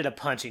 They needed a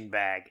punching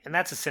bag, and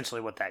that's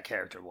essentially what that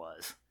character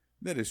was.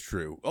 That is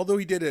true. Although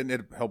he did end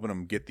up helping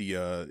him get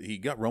he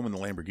got Roman the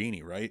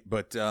Lamborghini, right?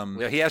 But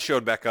yeah, he has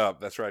showed back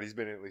up. That's right. He's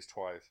been in at least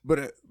twice.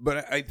 But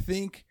I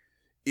think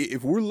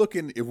if we're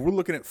looking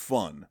at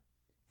fun,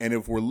 and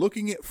if we're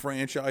looking at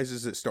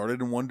franchises that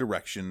started in one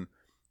direction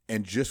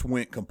and just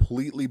went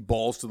completely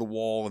balls to the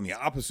wall in the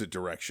opposite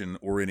direction,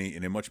 or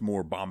in a much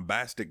more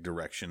bombastic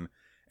direction,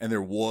 and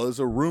there was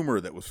a rumor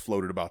that was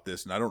floated about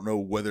this, and I don't know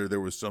whether there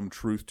was some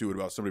truth to it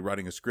about somebody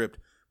writing a script,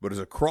 but as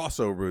a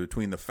crossover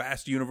between the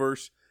Fast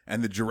universe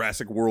and the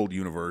Jurassic World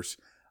universe,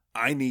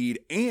 and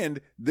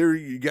there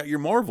you got your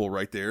Marvel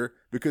right there,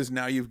 because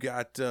now you've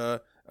got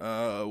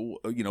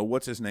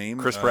what's his name,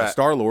 Chris Pratt,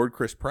 Star-Lord,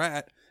 Chris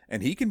Pratt,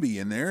 and he can be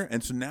in there.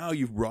 And so now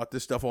you've brought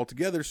this stuff all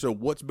together. So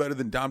what's better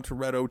than Dom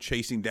Toretto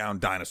chasing down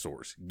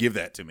dinosaurs? Give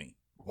that to me.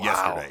 Wow.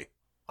 Yesterday.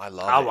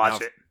 I'll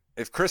watch it.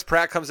 If Chris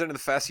Pratt comes into the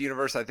Fast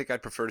universe, I think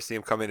I'd prefer to see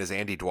him come in as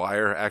Andy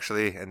Dwyer,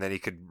 actually, and then he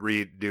could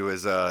redo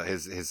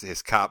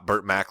his cop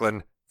Burt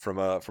Macklin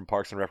from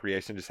Parks and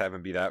Recreation. Just have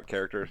him be that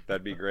character.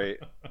 That'd be great.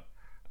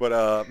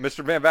 But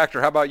Mr. Van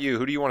Vactor, how about you?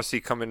 Who do you want to see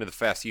come into the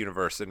Fast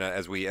universe? And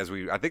as we,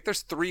 I think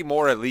there's 3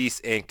 more at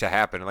least inked to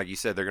happen. And like you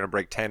said, they're going to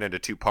break 10 into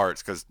 2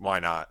 parts because why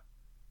not?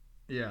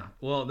 Yeah.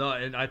 Well, no,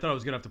 and I thought I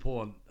was going to have to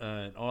pull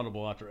an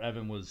audible after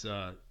Evan was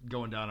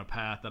going down a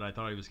path that I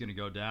thought he was going to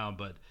go down.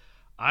 But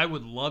I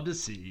would love to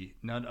see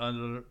none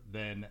other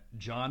than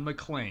John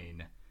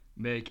McClane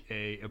make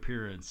a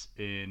appearance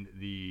in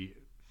the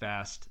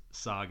Fast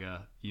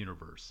Saga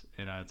universe.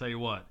 And I tell you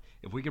what,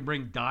 if we can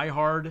bring Die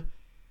Hard,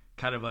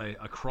 kind of a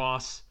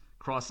cross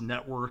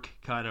network,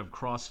 kind of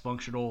cross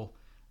functional,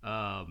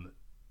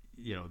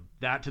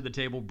 that to the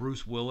table,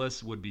 Bruce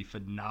Willis would be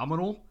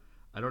phenomenal.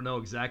 I don't know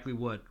exactly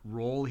what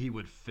role he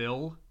would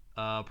fill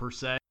per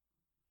se.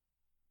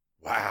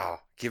 Wow.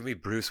 Give me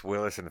Bruce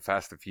Willis in the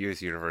Fast and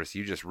Furious universe.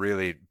 You just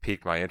really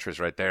piqued my interest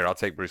right there. I'll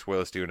take Bruce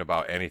Willis doing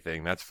about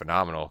anything. That's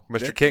phenomenal.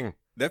 Mr. King.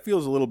 That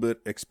feels a little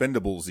bit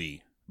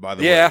Expendables-y, by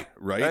the way,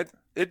 right?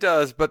 It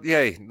does, but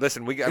hey,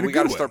 listen, we got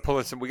to start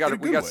pulling some. We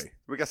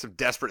got some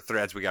desperate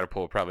threads we got to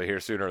pull probably here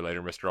sooner or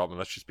later, Mr. Altman.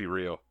 Let's just be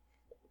real.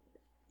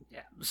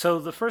 Yeah. So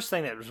the first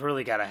thing that's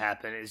really got to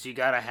happen is you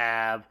got to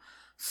have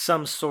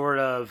some sort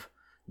of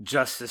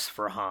justice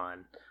for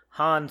Han.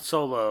 Han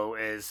Solo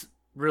is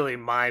really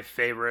my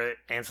favorite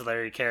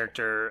ancillary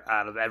character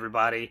out of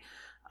everybody.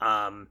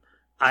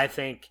 I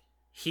think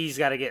he's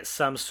got to get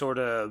some sort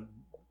of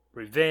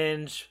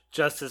revenge,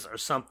 justice, or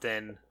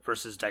something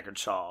versus Deckard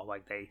Shaw.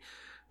 Like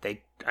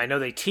I know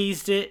they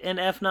teased it in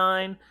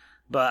F9,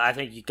 but I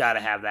think you got to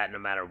have that no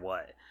matter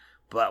what.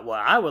 But what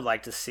I would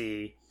like to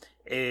see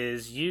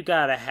is you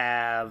got to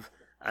have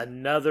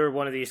another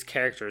one of these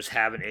characters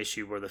have an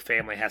issue where the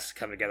family has to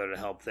come together to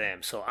help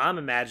them. So I'm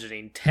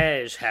imagining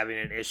Tej having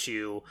an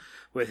issue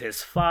with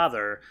his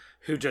father,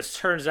 who just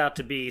turns out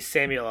to be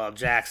Samuel L.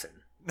 Jackson.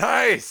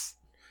 Nice.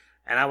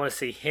 And I want to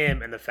see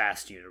him in the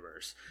Fast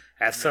universe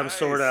as some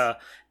sort of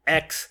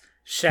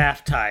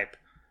ex-Shaft type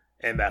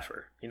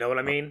MFer. You know what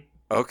I mean?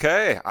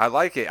 Okay, I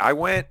like it. I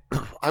went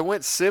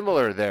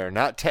similar there,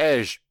 not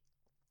Tej,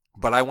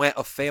 but I went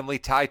a family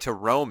tie to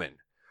Roman.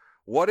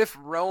 What if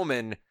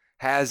Roman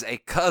has a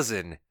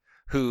cousin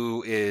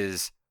who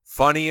is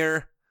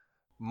funnier,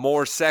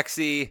 more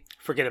sexy,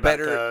 Forget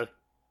about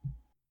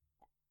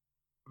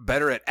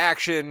better at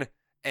action,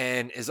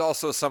 and is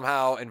also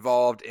somehow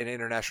involved in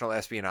international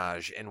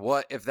espionage? And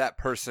what if that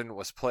person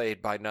was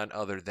played by none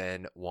other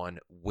than one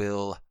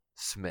Will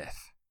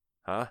Smith?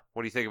 Huh?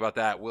 What do you think about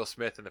that? Will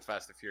Smith in the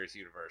Fast and Furious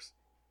universe.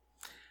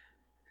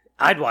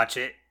 I'd watch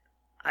it.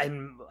 I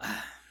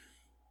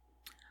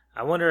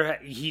wonder,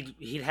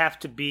 he'd have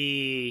to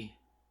be...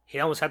 He'd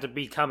almost have to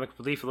be comic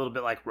relief a little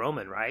bit like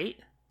Roman, right?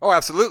 Oh,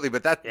 absolutely.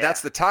 But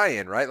that's the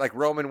tie-in, right? Like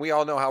Roman, we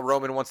all know how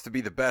Roman wants to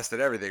be the best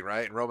at everything,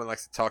 right? And Roman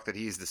likes to talk that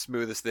he's the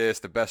smoothest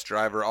the best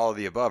driver, all of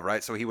the above,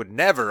 right? So he would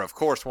never, of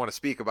course, want to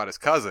speak about his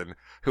cousin,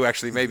 who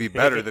actually may be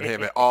better than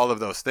him at all of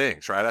those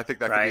things, right? I think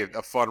that could be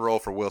a fun role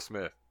for Will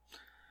Smith.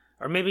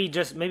 Or maybe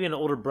an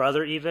older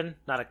brother, even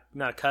not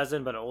a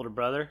cousin, but an older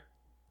brother.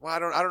 Well, I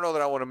don't know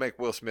that I want to make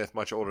Will Smith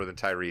much older than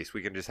Tyrese.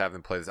 We can just have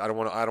them play this. I don't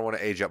want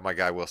to age up my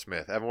guy Will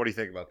Smith. Evan, what do you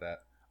think about that?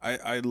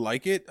 I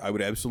like it. I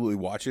would absolutely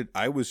watch it.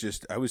 I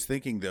was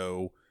thinking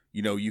though,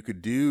 you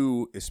could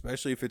do,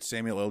 especially if it's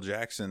Samuel L.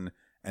 Jackson,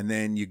 and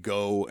then you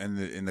go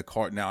in the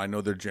car. Now I know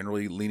they're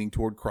generally leaning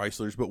toward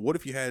Chryslers, but what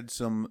if you had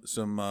some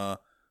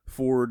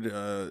Ford,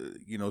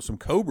 some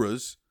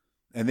Cobras,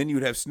 and then you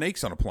would have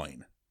snakes on a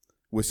plane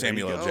with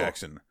Samuel L.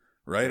 Jackson,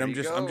 right? I'm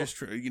just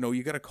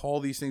you got to call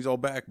these things all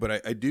back, but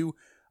I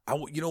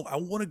want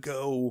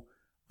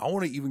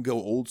to even go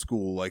old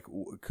school. Like,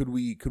 could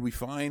we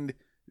find,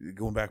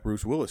 going back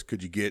Bruce Willis,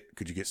 could you get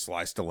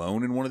Sly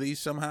Stallone in one of these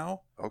somehow?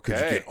 Okay.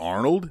 Could you get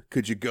Arnold?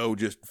 Could you go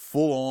just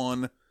full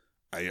on?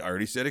 I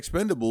already said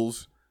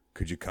Expendables.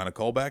 Could you kind of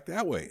call back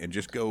that way and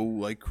just go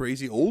like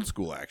crazy old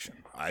school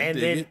action? I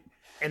dig it.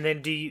 And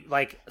then do you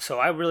like? So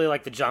I really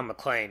like the John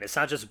McClane. It's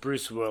not just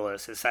Bruce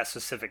Willis; it's that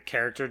specific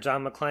character,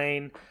 John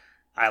McClane.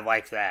 I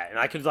like that, and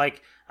I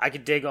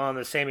could dig on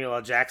the Samuel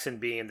L. Jackson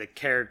being the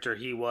character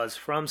he was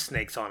from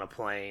Snakes on a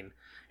Plane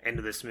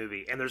into this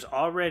movie. And there's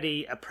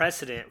already a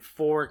precedent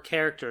for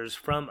characters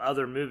from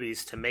other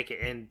movies to make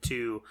it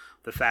into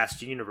the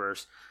Fast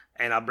universe.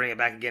 And I'll bring it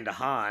back again to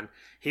Han.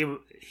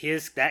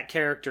 That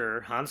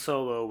character, Han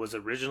Solo, was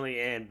originally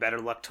in Better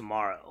Luck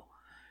Tomorrow.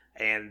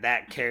 And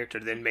that character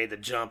then made the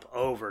jump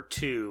over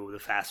to the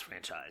Fast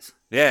franchise.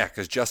 Yeah,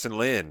 because Justin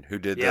Lin, who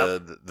did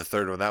the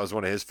third one, that was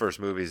one of his first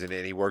movies, and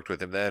he worked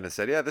with him then and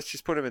said, yeah, let's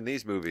just put him in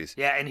these movies.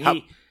 Yeah,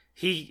 and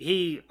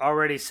he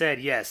already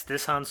said, yes,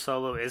 this Han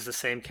Solo is the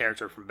same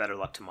character from Better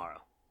Luck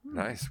Tomorrow.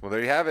 Nice. Well,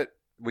 there you have it.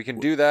 We can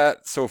do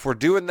that. So if we're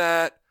doing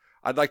that,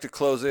 I'd like to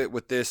close it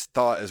with this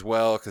thought as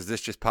well, because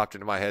this just popped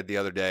into my head the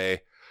other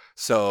day.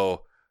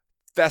 So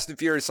Fast and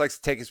Furious likes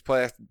to take his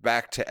play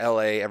back to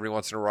L.A. every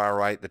once in a while,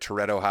 right? The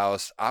Toretto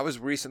house. I was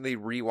recently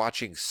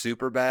rewatching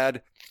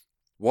Superbad.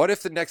 What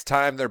if the next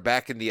time they're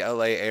back in the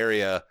L.A.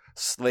 area,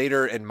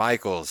 Slater and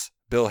Michaels,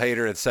 Bill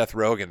Hader and Seth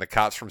Rogen, the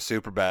cops from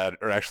Superbad,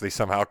 are actually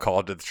somehow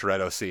called to the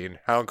Toretto scene?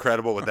 How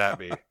incredible would that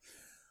be?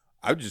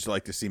 I would just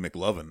like to see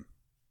McLovin.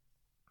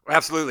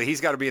 Absolutely.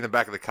 He's got to be in the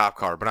back of the cop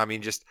car. But I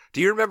mean, just,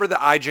 do you remember the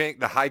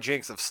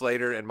hijinks of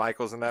Slater and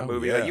Michaels in that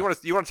movie? Yeah.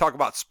 Like, you want to talk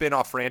about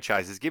spin-off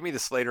franchises? Give me the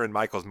Slater and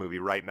Michaels movie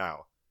right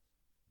now.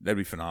 That'd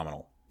be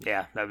phenomenal.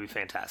 Yeah, that'd be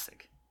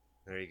fantastic.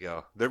 There you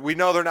go. We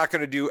know they're not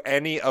going to do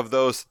any of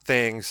those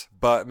things,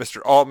 but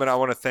Mr. Altman, I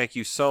want to thank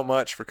you so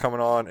much for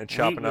coming on and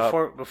chopping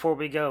up. Before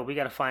we go, we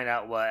got to find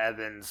out what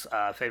Evan's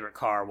favorite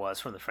car was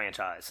from the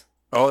franchise.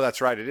 Oh,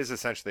 that's right. It is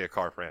essentially a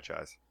car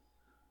franchise.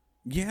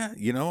 Yeah,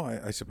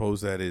 I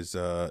suppose that is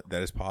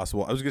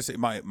possible. I was gonna say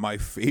my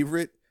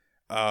favorite,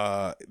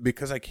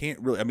 because I can't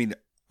really. I mean,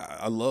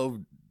 I love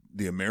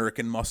the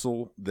American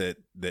muscle that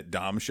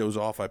Dom shows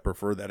off. I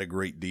prefer that a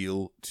great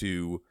deal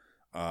to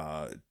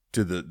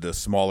the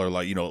smaller,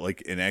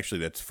 and actually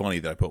that's funny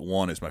that I put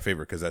one as my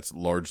favorite because that's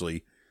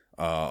largely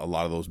a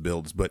lot of those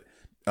builds. But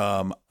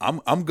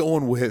I'm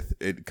going with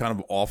it, kind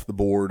of off the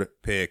board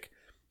pick.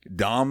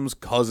 Dom's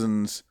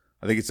cousin's,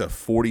 I think it's a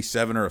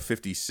 47 or a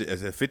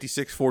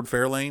 56 Ford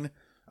Fairlane,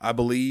 I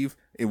believe,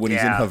 when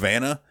he's in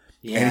Havana.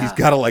 Yeah. And he's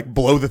got to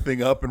blow the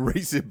thing up and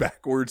race it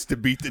backwards to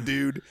beat the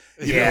dude.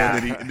 You know,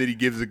 and then he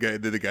gives the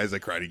guy's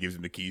crying. He gives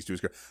him the keys to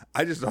his car.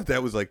 I just thought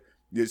that was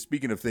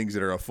speaking of things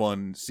that are a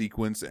fun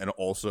sequence and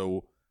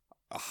also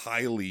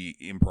highly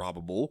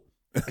improbable.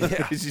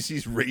 Yeah. It's just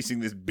he's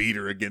racing this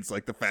beater against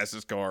the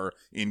fastest car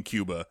in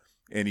Cuba,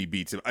 and he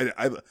beats him.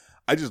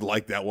 I just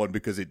like that one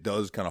because it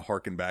does kind of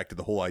harken back to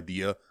the whole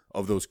idea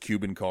of those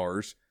Cuban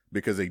cars,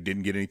 because they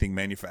didn't get anything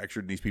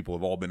manufactured. And these people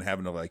have all been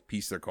having to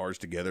piece their cars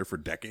together for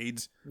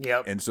decades.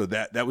 Yep. And so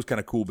that was kind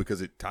of cool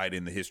because it tied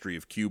in the history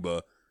of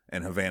Cuba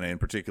and Havana in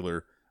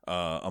particular,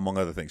 among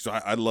other things. So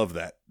I love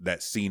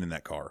that scene in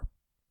that car.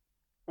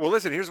 Well,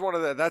 listen, here's one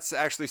of that's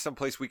actually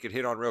someplace we could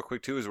hit on real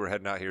quick, too, as we're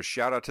heading out here.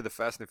 Shout out to the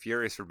Fast and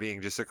Furious for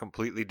being just a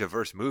completely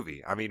diverse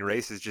movie. I mean,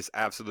 race is just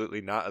absolutely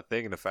not a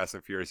thing in the Fast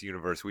and Furious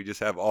universe. We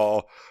just have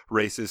all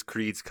races,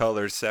 creeds,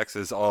 colors,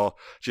 sexes, all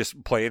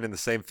just playing in the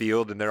same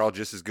field, and they're all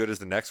just as good as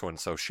the next one.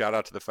 So shout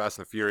out to the Fast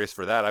and Furious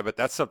for that. I bet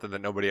that's something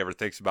that nobody ever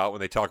thinks about when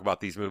they talk about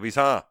these movies,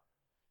 huh?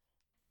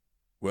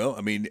 Well,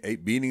 I mean,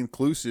 being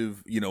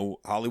inclusive,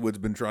 Hollywood's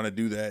been trying to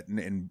do that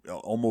and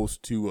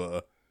almost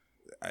to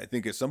I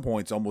think at some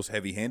points almost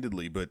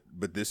heavy-handedly, but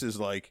this is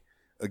like,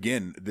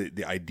 again,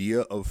 the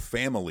idea of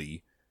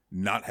family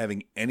not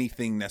having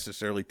anything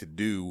necessarily to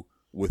do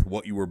with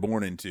what you were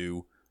born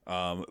into,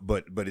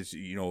 but it's,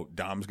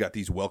 Dom's got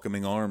these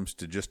welcoming arms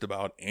to just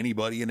about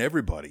anybody and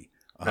everybody.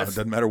 It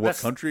doesn't matter what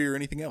country or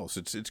anything else.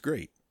 It's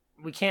great.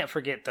 We can't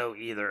forget, though,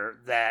 either,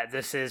 that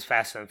this is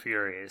Fast and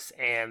Furious,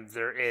 and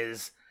there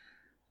is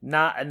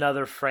not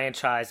another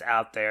franchise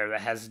out there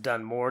that has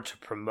done more to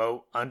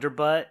promote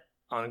underbutt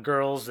on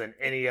girls than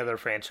any other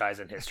franchise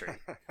in history.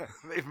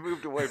 They've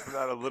moved away from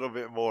that a little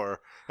bit more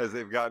as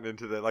they've gotten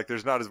into the, like,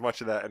 there's not as much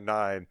of that in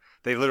 9.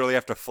 They literally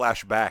have to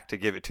flash back to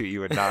give it to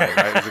you in 9,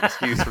 right? As an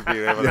excuse for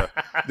being able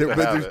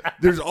to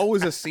there's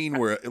always a scene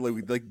where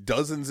like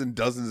dozens and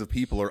dozens of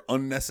people are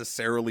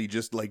unnecessarily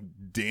just like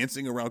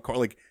dancing around car,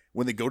 like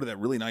when they go to that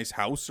really nice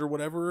house or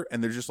whatever,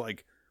 and they're just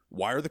like,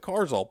 why are the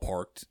cars all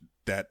parked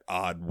that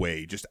odd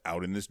way just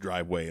out in this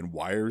driveway, and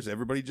why is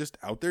everybody just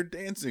out there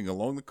dancing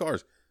along the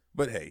cars?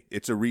 But hey,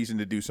 it's a reason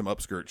to do some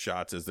upskirt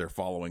shots as they're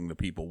following the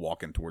people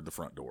walking toward the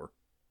front door.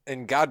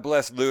 And God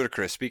bless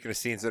Ludacris. Speaking of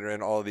scenes that are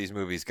in all of these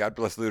movies, God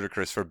bless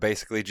Ludacris for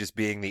basically just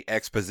being the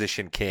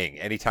exposition king.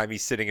 Anytime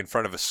he's sitting in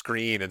front of a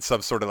screen in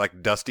some sort of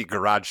like dusty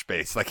garage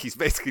space, like he's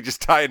basically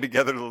just tying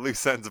together the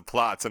loose ends of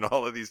plots in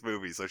all of these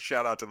movies. So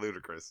shout out to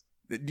Ludacris.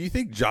 Do you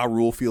think Ja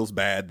Rule feels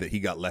bad that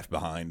he got left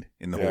behind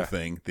in the whole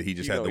thing? That he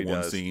just had the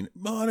one scene,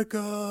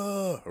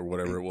 Monica, or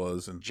whatever it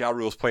was. And Ja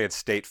Rule's playing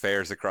state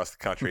fairs across the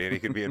country, and he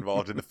could be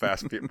involved in the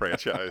Fast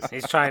franchise.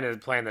 He's trying to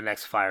plan the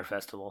next Fire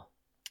Festival.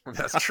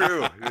 That's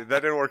true. That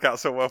didn't work out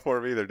so well for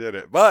him either, did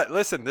it? But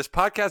listen, this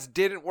podcast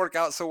didn't work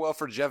out so well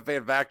for Jeff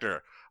Van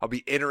Vactor. I'll be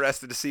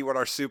interested to see what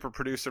our super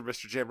producer,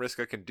 Mr. Jim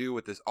Riska, can do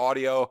with this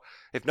audio.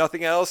 If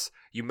nothing else,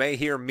 you may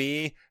hear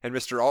me and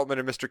Mr. Altman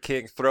and Mr.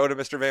 King throw to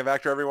Mr. Van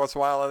Vactor every once in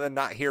a while and then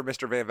not hear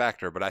Mr. Van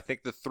Vactor. But I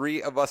think the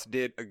three of us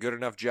did a good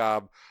enough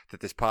job that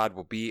this pod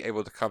will be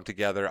able to come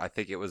together. I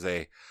think it was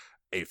a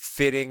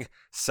fitting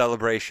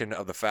celebration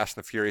of the Fast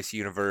and the Furious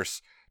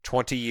universe.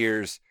 20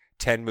 years.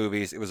 10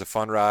 movies. It was a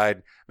fun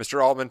ride.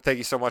 Mr. Altman, thank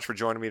you so much for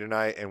joining me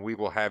tonight, and we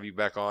will have you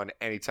back on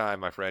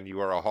anytime, my friend. You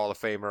are a Hall of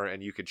Famer,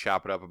 and you can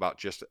chop it up about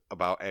just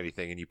about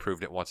anything, and you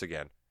proved it once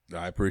again.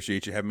 I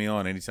appreciate you having me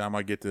on. Anytime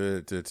I get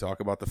to talk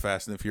about the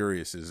Fast and the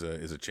Furious is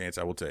a chance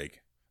I will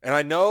take. And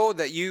I know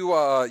that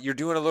you're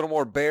doing a little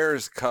more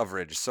Bears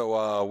coverage,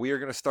 so we are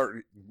going to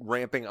start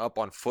ramping up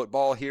on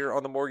football here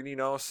on the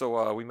Morgan,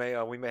 So we may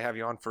have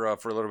you on for a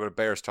little bit of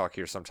Bears talk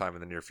here sometime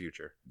in the near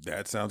future.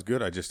 That sounds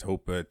good. I just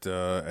hope at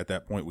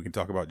that point we can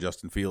talk about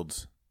Justin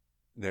Fields.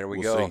 There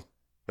we'll go. See.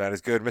 That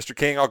is good, Mr.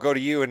 King. I'll go to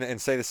you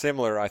and say the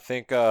similar. I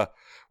think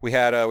we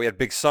had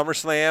big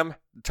SummerSlam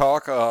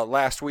talk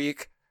last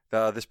week.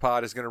 This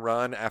pod is going to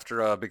run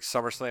after a big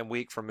SummerSlam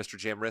week from Mr.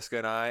 Jim Riska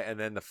and I, and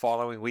then the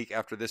following week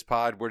after this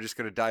pod, we're just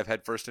going to dive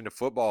headfirst into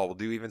football. We'll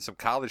do even some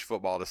college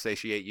football to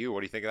satiate you. What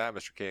do you think of that,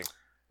 Mr. King?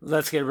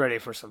 Let's get ready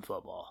for some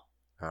football.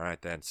 All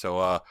right, then.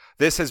 So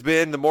this has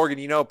been the Morgan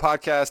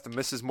podcast.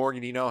 Mrs.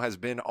 Morgan has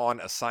been on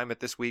assignment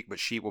this week, but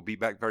she will be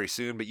back very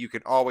soon. But you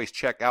can always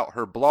check out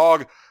her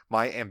blog,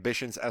 My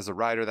Ambitions as a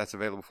Writer. That's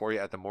available for you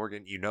at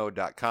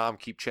themorganknow.com.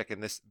 Keep checking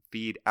this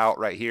feed out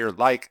right here.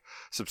 Like,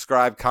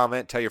 subscribe,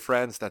 comment, tell your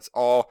friends. That's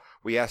all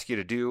we ask you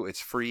to do.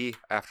 It's free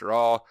after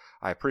all.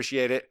 I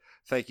appreciate it.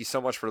 Thank you so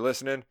much for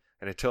listening.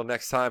 And until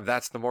next time,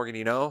 that's the Morgan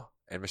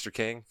And Mr.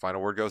 King, final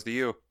word goes to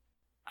you.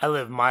 I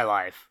live my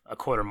life a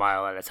quarter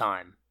mile at a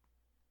time.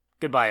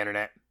 Goodbye,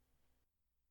 Internet.